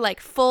trailer like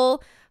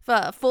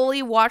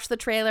fully watched the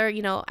trailer,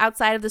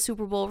 outside of the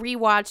Super Bowl,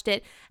 rewatched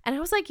it, and I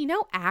was like,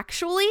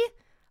 actually,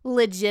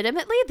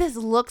 legitimately, this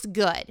looks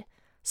good.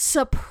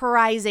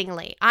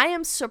 Surprisingly. I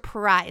am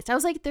surprised. I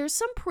was like, there's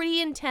some pretty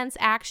intense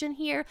action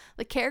here.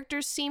 The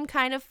characters seem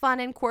kind of fun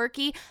and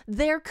quirky.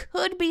 There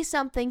could be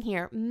something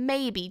here.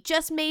 Maybe,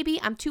 just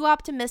maybe. I'm too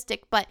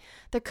optimistic, but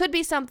there could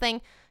be something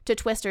to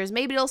Twisters.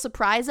 Maybe it'll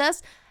surprise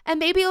us, and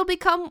maybe it'll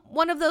become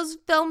one of those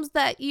films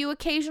that you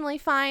occasionally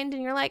find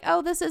and you're like,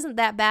 oh, this isn't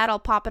that bad, I'll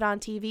pop it on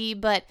TV.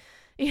 But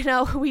we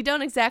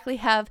don't exactly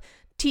have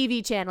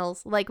TV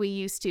channels like we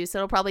used to, so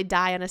it'll probably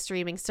die on a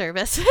streaming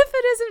service if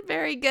it isn't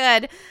very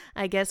good.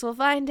 I guess we'll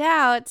find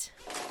out.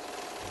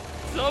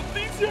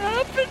 Something's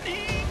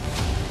happening.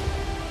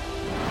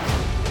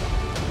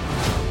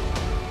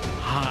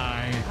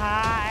 Hi.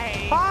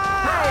 Hi.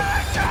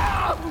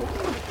 Hi.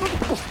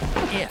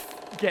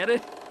 If. Get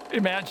it?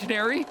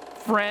 Imaginary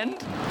friend.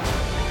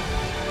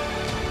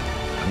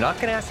 I'm not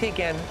gonna ask you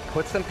again.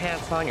 Put some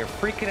pants on. You're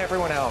freaking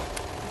everyone out.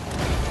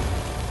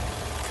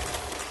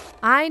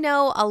 I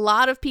know a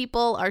lot of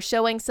people are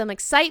showing some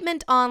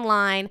excitement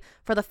online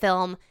for the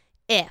film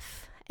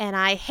If. And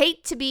I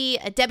hate to be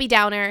a Debbie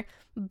Downer,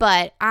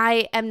 but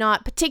I am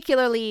not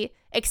particularly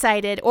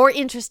excited or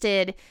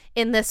interested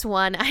in this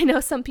one. I know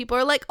some people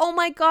are like, oh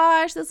my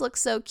gosh, this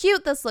looks so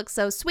cute, this looks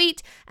so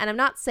sweet, and I'm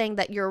not saying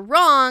that you're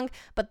wrong,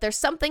 but there's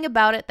something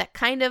about it that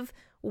kind of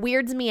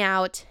weirds me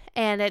out,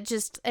 and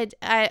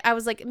I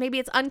was like, maybe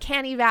it's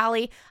Uncanny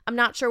Valley, I'm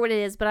not sure what it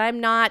is, but I'm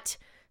not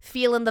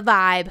feeling the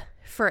vibe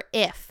for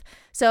If.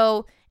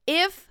 So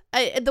if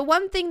the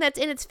one thing that's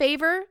in its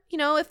favor,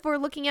 if we're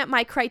looking at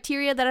my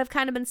criteria that I've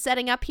kind of been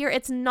setting up here,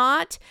 it's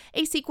not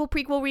a sequel,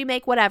 prequel,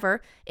 remake,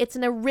 whatever. It's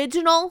an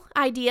original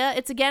idea.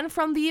 It's again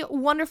from the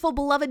wonderful,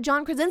 beloved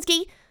John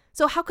Krasinski.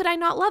 So how could I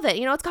not love it?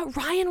 You know, it's got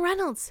Ryan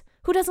Reynolds.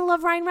 Who doesn't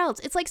love Ryan Reynolds?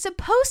 It's like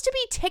supposed to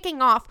be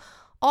ticking off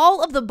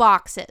all of the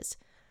boxes.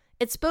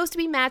 It's supposed to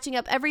be matching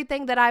up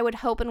everything that I would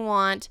hope and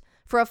want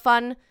for a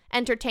fun,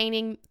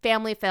 entertaining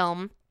family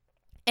film.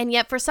 And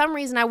yet for some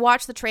reason I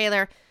watched the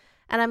trailer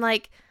and I'm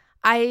like,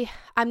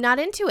 I'm not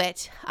into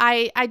it.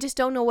 I just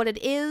don't know what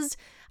it is.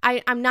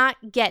 I'm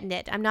not getting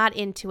it. I'm not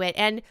into it.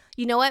 And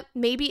you know what?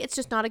 Maybe it's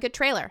just not a good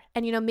trailer.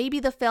 And you know, maybe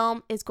the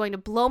film is going to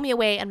blow me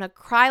away. I'm going to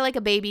cry like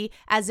a baby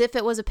as if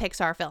it was a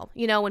Pixar film,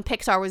 you know, when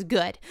Pixar was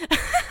good.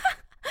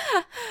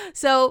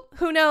 So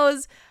who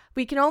knows?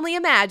 We can only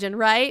imagine,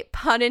 right?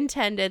 Pun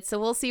intended. So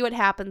we'll see what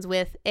happens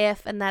with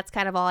If, and that's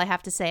kind of all I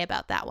have to say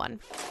about that one.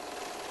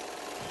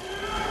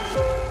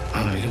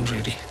 I am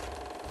ready.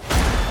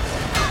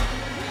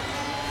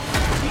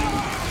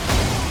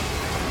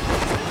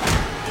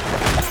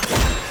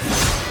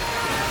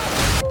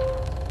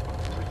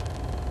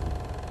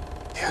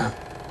 Yeah.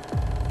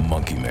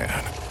 Monkey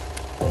Man.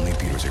 Only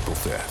theaters April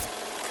 5th.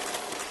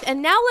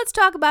 And now let's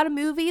talk about a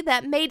movie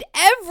that made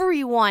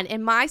everyone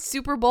in my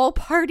Super Bowl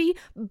party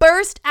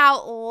burst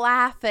out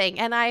laughing.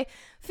 And I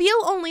feel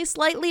only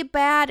slightly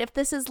bad if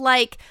this is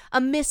like a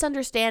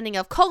misunderstanding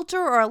of culture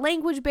or a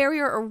language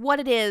barrier or what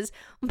it is.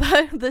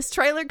 But this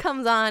trailer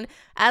comes on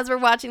as we're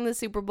watching the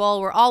Super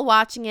Bowl. We're all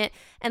watching it.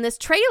 And this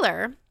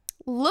trailer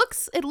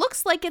looks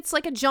like it's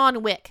like a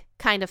John Wick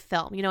kind of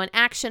film, you know, an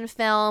action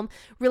film,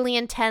 really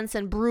intense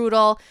and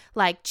brutal,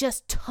 like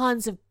just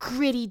tons of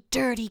gritty,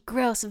 dirty,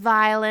 gross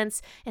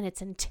violence, and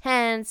it's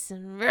intense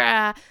and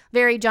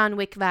very John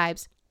Wick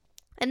vibes.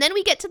 And then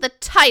we get to the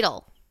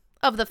title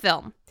of the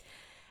film.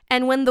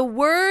 And when the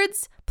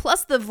words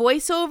plus the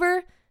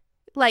voiceover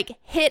like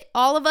hit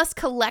all of us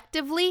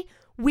collectively,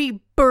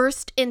 we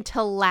burst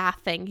into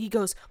laughing. He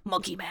goes,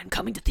 "Monkey Man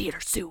coming to theater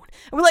soon."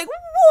 And we're like,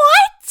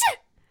 "What?"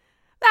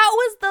 That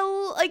was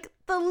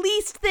the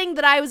least thing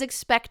that I was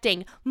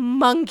expecting.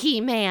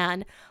 Monkey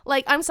Man.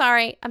 Like, I'm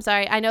sorry.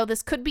 I know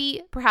this could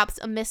be perhaps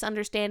a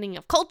misunderstanding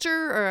of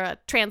culture or a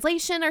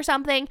translation or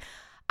something,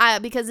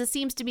 because it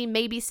seems to be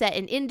maybe set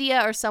in India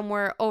or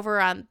somewhere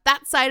over on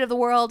that side of the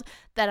world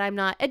that I'm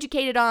not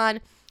educated on.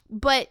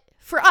 But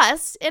for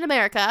us in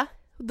America,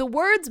 the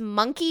words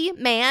monkey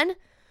man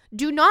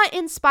do not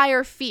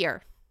inspire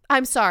fear.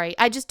 I'm sorry.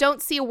 I just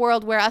don't see a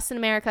world where us in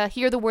America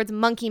hear the words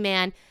monkey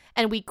man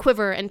and we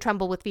quiver and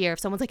tremble with fear. If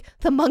someone's like,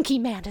 "The monkey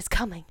man is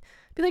coming."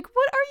 Be like,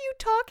 "What are you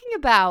talking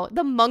about?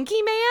 The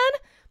monkey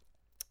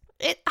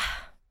man?"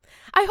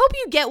 I hope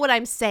you get what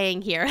I'm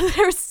saying here.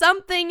 There's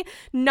something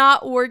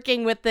not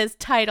working with this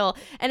title.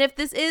 And if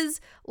this is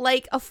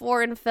like a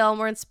foreign film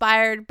or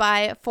inspired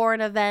by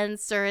foreign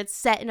events or it's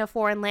set in a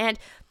foreign land,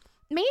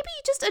 maybe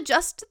just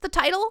adjust the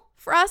title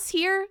for us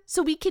here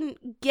so we can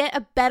get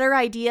a better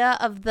idea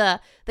of the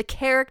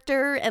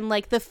character and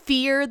like the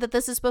fear that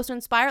this is supposed to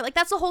inspire. Like,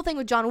 that's the whole thing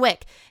with John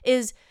Wick,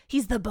 is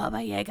he's the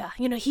Baba Yaga.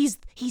 You know, he's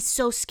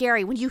so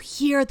scary. When you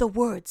hear the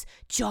words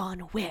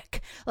John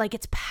Wick, like,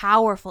 it's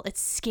powerful,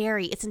 it's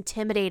scary, it's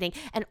intimidating,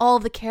 and all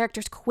of the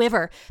characters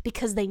quiver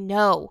because they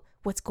know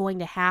what's going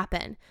to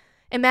happen.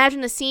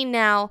 Imagine a scene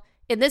now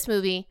in this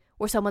movie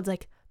where someone's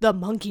like, "The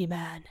monkey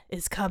man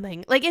is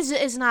coming." Like,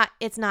 it's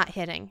not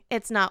hitting.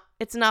 It's not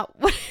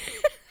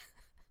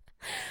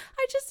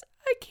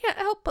I can't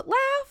help but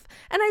laugh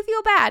and I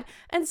feel bad.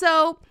 And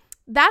so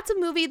that's a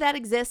movie that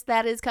exists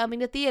that is coming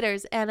to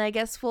theaters, and I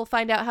guess we'll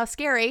find out how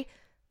scary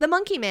the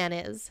monkey man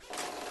is.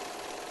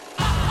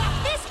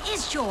 This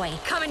is Joy,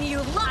 coming to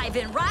you live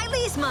in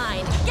Riley's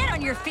mind. Get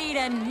on your feet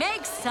and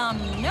make some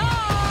noise!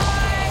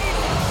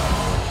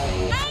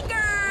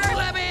 Anger!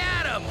 Let me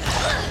at him!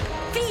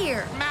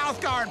 Fear!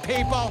 Mouth guard,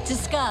 people!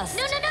 Disgust!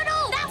 No!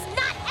 That's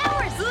not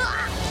ours!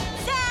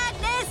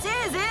 Sadness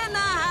is in the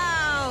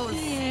house!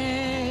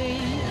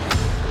 Yay!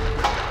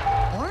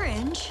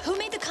 Orange? Who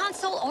made the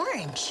console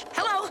orange?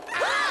 Hello?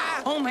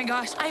 Oh my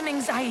gosh, I'm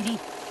anxiety.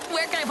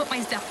 Where can I put my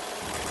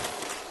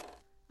stuff?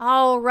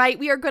 All right,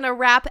 we are going to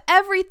wrap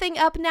everything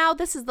up now.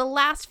 This is the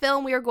last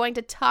film we are going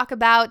to talk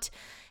about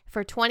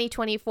for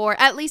 2024,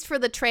 at least for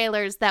the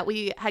trailers that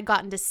we had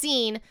gotten to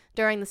see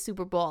during the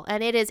Super Bowl,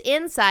 and it is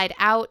Inside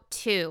Out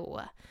 2.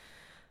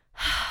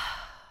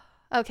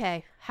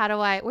 Okay,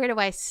 where do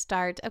I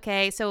start?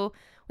 Okay, so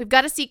we've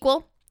got a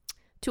sequel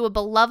to a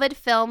beloved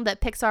film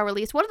that Pixar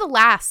released. One of the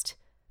last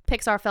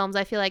Pixar films,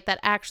 I feel like, that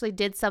actually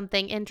did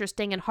something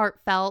interesting and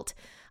heartfelt.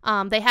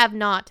 They have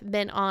not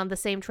been on the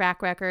same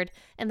track record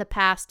in the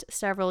past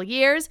several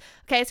years.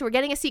 Okay, so we're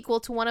getting a sequel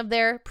to one of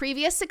their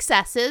previous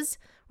successes,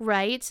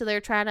 right? So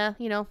they're trying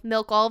to,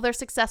 milk all of their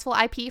successful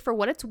IP for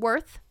what it's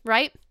worth,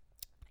 right?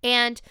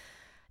 And,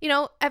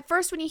 at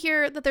first when you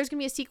hear that there's going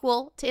to be a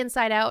sequel to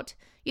Inside Out,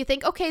 you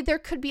think, okay, there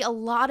could be a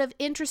lot of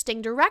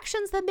interesting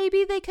directions that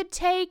maybe they could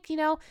take,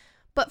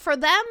 but for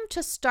them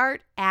to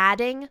start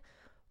adding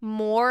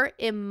more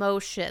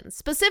emotions,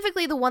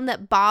 specifically the one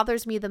that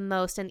bothers me the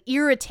most and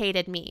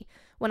irritated me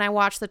when I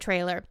watched the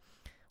trailer,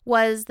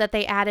 was that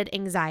they added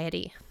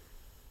anxiety.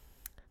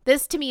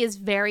 This to me is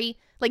very,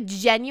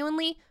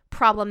 genuinely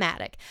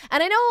problematic.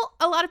 And I know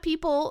a lot of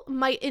people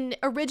might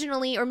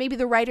originally, or maybe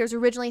the writers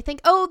originally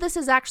think, oh, this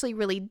is actually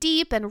really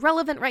deep and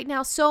relevant right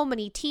now. So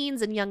many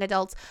teens and young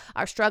adults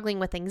are struggling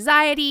with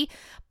anxiety,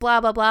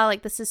 blah, blah, blah.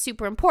 Like, this is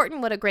super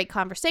important. What a great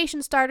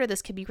conversation starter.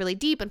 This could be really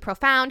deep and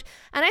profound.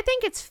 And I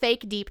think it's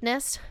fake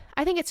deepness.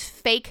 I think it's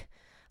fake,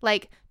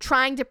 like,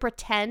 trying to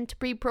pretend to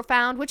be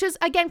profound, which is,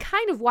 again,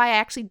 kind of why I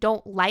actually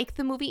don't like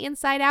the movie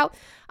Inside Out.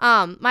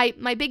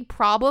 My big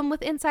problem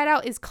with Inside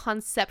Out is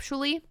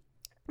conceptually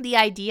the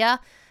idea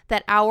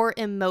that our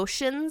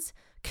emotions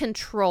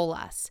control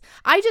us.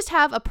 I just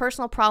have a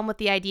personal problem with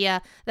the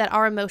idea that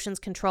our emotions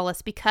control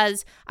us,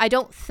 because I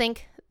don't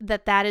think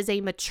that that is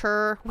a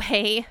mature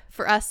way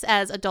for us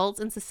as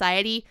adults in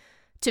society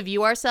to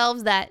view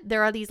ourselves, that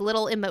there are these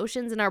little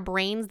emotions in our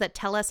brains that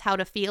tell us how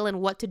to feel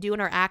and what to do,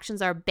 and our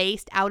actions are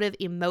based out of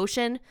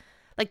emotion,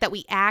 like that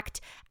we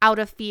act out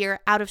of fear,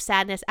 out of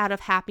sadness, out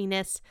of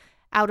happiness,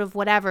 out of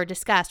whatever,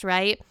 disgust,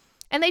 right?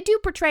 And they do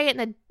portray it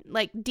in a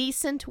like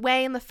decent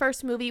way in the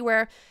first movie,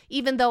 where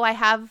even though I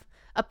have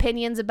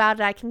opinions about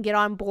it, I can get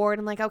on board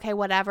and like, okay,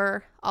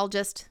 whatever, I'll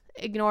just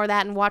ignore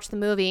that and watch the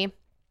movie.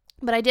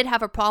 But I did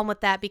have a problem with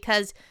that,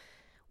 because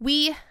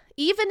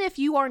even if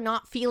you are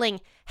not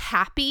feeling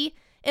happy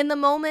in the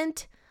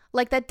moment,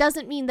 like, that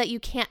doesn't mean that you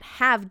can't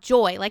have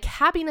joy. Like,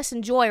 happiness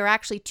and joy are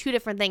actually two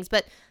different things,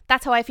 but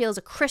that's how I feel as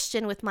a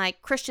Christian with my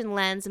Christian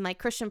lens and my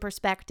Christian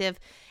perspective.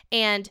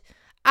 And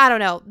I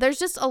don't know, there's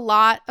just a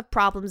lot of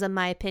problems in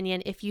my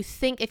opinion if your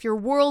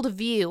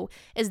worldview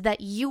is that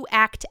you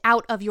act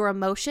out of your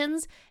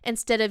emotions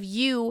instead of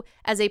you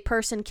as a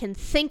person can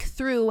think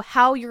through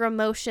how your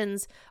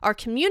emotions are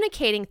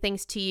communicating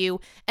things to you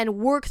and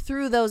work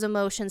through those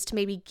emotions to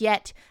maybe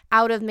get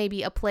out of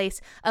maybe a place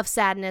of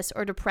sadness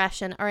or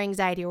depression or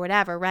anxiety or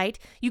whatever, right?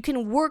 You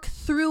can work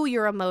through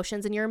your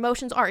emotions, and your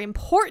emotions are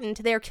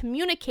important. They're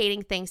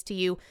communicating things to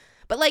you.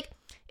 But like,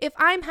 if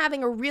I'm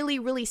having a really,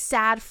 really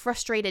sad,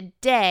 frustrated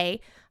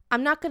day,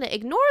 I'm not going to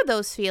ignore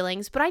those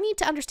feelings, but I need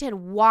to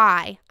understand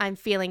why I'm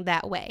feeling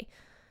that way.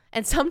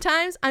 And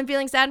sometimes I'm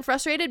feeling sad and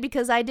frustrated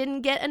because I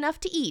didn't get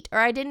enough to eat, or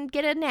I didn't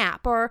get a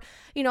nap, or,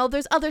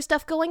 there's other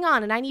stuff going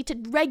on and I need to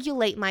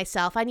regulate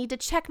myself. I need to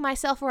check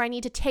myself, or I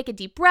need to take a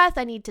deep breath.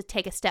 I need to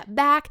take a step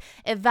back,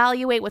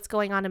 evaluate what's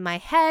going on in my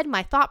head,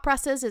 my thought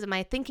process. Am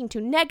I thinking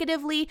too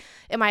negatively?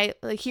 Am I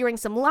hearing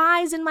some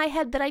lies in my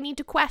head that I need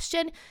to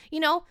question?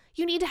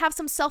 You need to have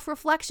some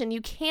self-reflection.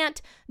 You can't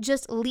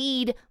just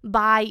lead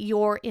by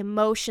your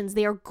emotions.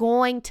 They are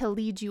going to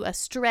lead you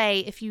astray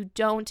if you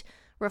don't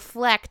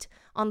reflect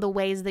on the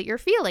ways that you're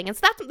feeling. And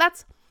so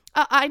that's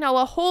I know,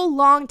 a whole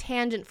long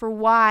tangent for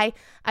why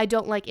I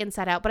don't like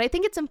Inside Out, but I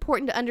think it's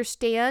important to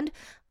understand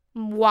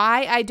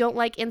why I don't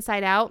like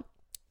Inside Out,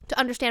 to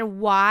understand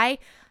why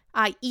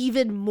I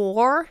even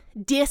more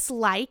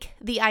dislike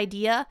the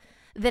idea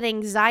that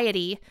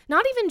anxiety,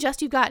 not even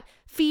just you've got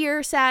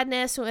fear,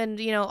 sadness,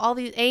 and all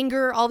these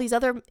anger, all these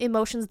other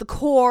emotions, the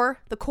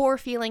core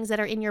feelings that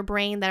are in your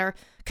brain that are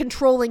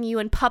controlling you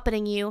and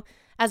puppeting you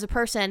as a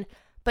person.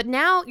 But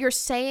now you're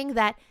saying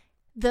that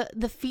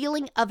the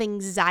feeling of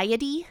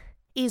anxiety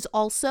is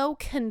also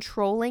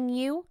controlling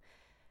you.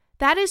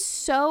 That is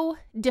so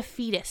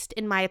defeatist,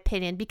 in my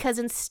opinion, because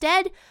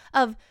instead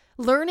of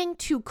learning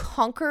to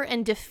conquer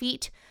and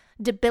defeat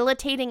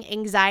debilitating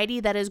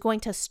anxiety that is going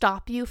to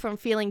stop you from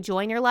feeling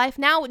joy in your life,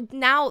 now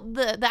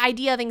the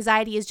idea of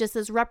anxiety is just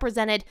this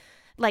represented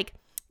like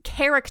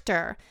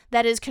character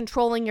that is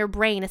controlling your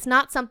brain. It's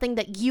not something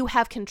that you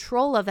have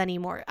control of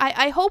anymore.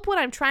 I hope what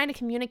I'm trying to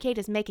communicate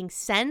is making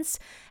sense,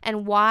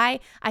 and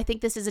why I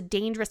think this is a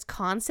dangerous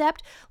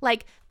concept.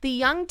 Like, the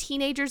young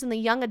teenagers and the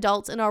young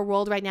adults in our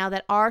world right now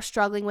that are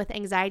struggling with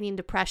anxiety and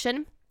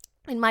depression,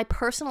 in my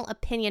personal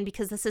opinion,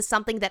 because this is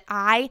something that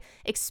I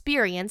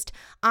experienced,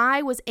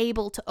 I was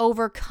able to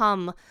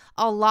overcome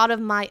a lot of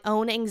my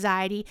own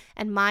anxiety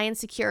and my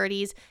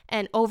insecurities,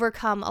 and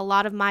overcome a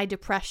lot of my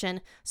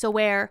depression. So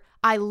where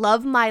I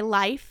love my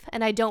life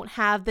and I don't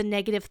have the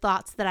negative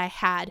thoughts that I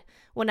had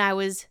when I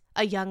was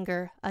a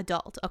younger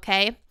adult,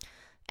 okay?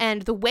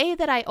 And the way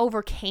that I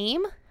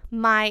overcame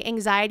my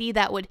anxiety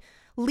that would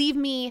leave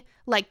me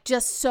like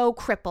just so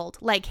crippled,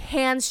 like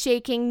hands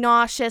shaking,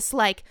 nauseous,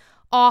 like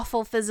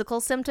awful physical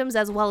symptoms,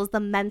 as well as the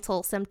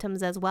mental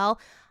symptoms as well.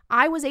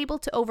 I was able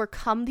to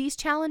overcome these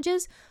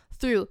challenges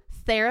through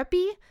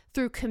therapy,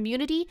 through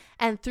community,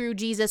 and through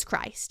Jesus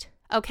Christ.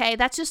 Okay,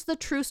 that's just the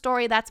true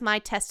story. That's my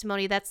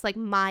testimony. That's like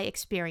my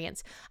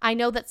experience. I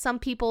know that some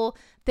people,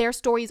 their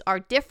stories are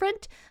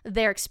different,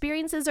 their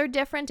experiences are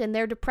different, and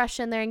their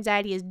depression, their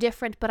anxiety is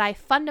different. But I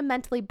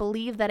fundamentally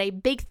believe that a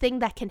big thing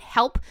that can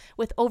help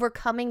with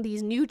overcoming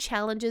these new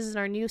challenges in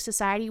our new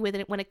society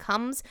when it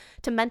comes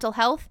to mental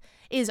health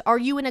is, are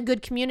you in a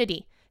good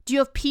community? Do you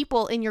have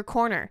people in your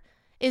corner?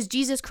 Is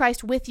Jesus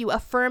Christ with you,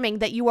 affirming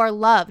that you are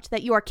loved,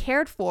 that you are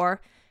cared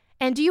for?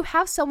 And do you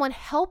have someone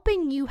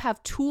helping you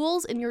have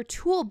tools in your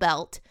tool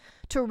belt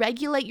to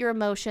regulate your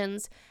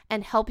emotions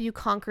and help you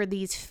conquer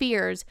these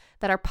fears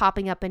that are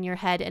popping up in your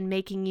head and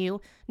making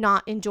you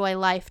not enjoy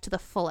life to the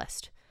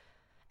fullest?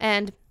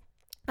 And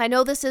I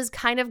know this has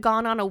kind of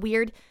gone on a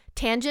weird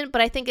tangent,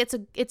 but I think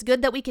it's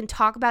good that we can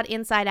talk about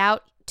Inside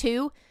Out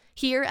too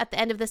here at the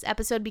end of this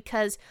episode,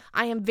 because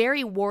I am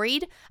very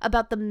worried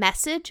about the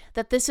message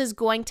that this is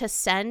going to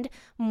send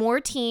more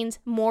teens,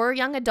 more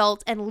young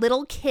adults, and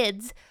little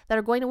kids that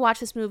are going to watch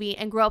this movie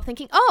and grow up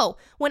thinking, oh,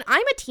 when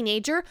I'm a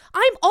teenager,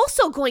 I'm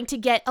also going to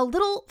get a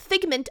little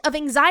figment of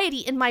anxiety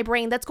in my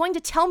brain that's going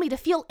to tell me to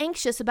feel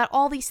anxious about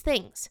all these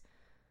things.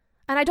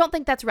 And I don't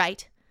think that's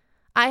right.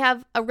 I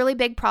have a really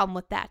big problem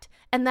with that.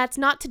 And that's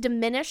not to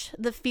diminish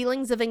the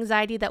feelings of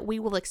anxiety that we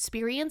will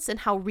experience and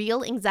how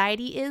real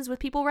anxiety is with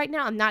people right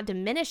now. I'm not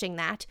diminishing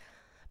that.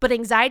 But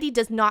anxiety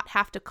does not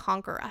have to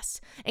conquer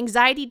us.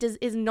 Anxiety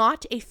is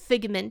not a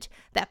figment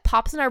that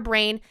pops in our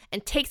brain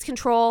and takes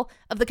control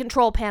of the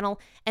control panel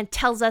and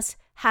tells us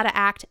how to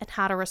act and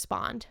how to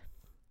respond.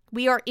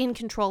 We are in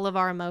control of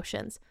our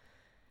emotions.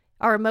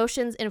 Our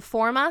emotions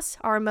inform us.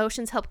 Our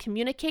emotions help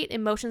communicate.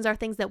 Emotions are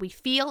things that we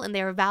feel, and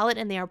they are valid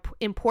and they are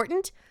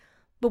important.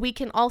 But we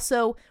can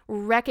also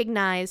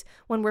recognize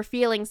when we're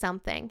feeling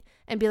something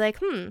and be like,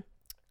 I'm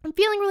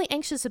feeling really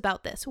anxious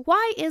about this.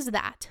 Why is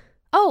that?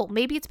 Oh,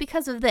 maybe it's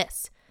because of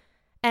this.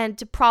 And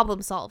to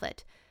problem solve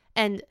it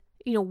and,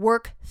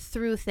 work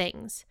through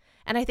things.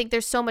 And I think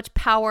there's so much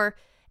power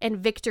and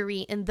victory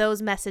in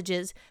those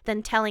messages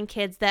than telling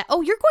kids that,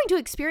 oh, you're going to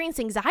experience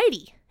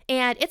anxiety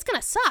and it's going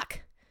to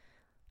suck.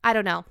 I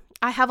don't know.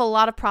 I have a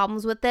lot of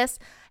problems with this,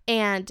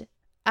 and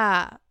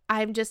I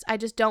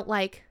just don't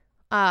like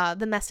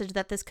the message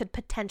that this could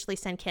potentially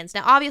send kids.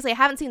 Now, obviously, I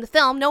haven't seen the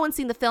film. No one's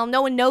seen the film.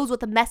 No one knows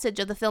what the message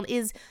of the film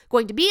is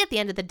going to be at the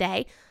end of the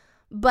day.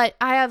 But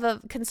I have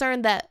a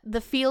concern that the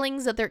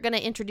feelings that they're going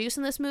to introduce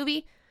in this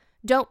movie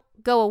don't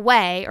go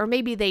away, or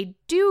maybe they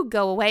do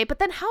go away. But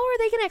then how are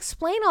they going to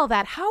explain all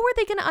that? How are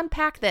they going to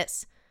unpack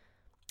this?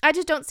 I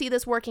just don't see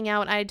this working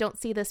out. I don't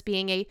see this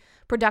being a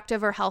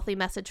productive or healthy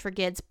message for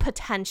kids,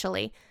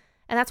 potentially.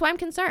 And that's why I'm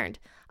concerned.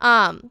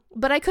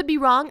 But I could be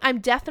wrong. I'm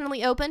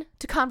definitely open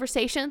to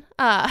conversation.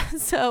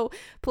 So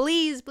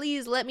please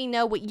let me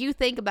know what you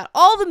think about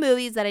all the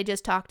movies that I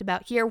just talked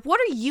about here. What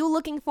are you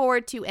looking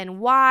forward to and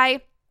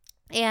why?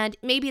 And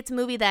maybe it's a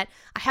movie that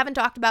I haven't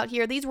talked about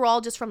here. These were all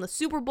just from the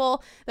Super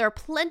Bowl. There are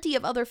plenty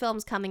of other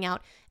films coming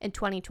out in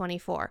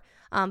 2024.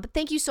 But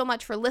thank you so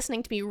much for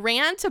listening to me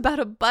rant about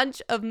a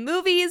bunch of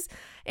movies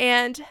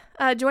and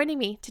joining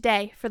me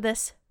today for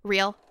this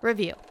Real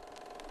Review.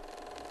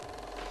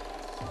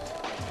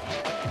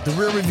 The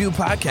Real Review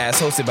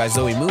podcast, hosted by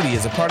Zoe Moody,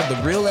 is a part of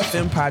the Real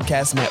FM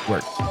Podcast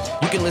Network.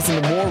 You can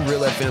listen to more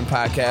Real FM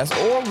podcasts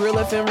or Real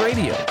FM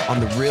radio on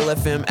the Real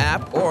FM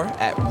app or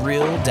at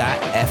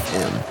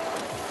real.fm.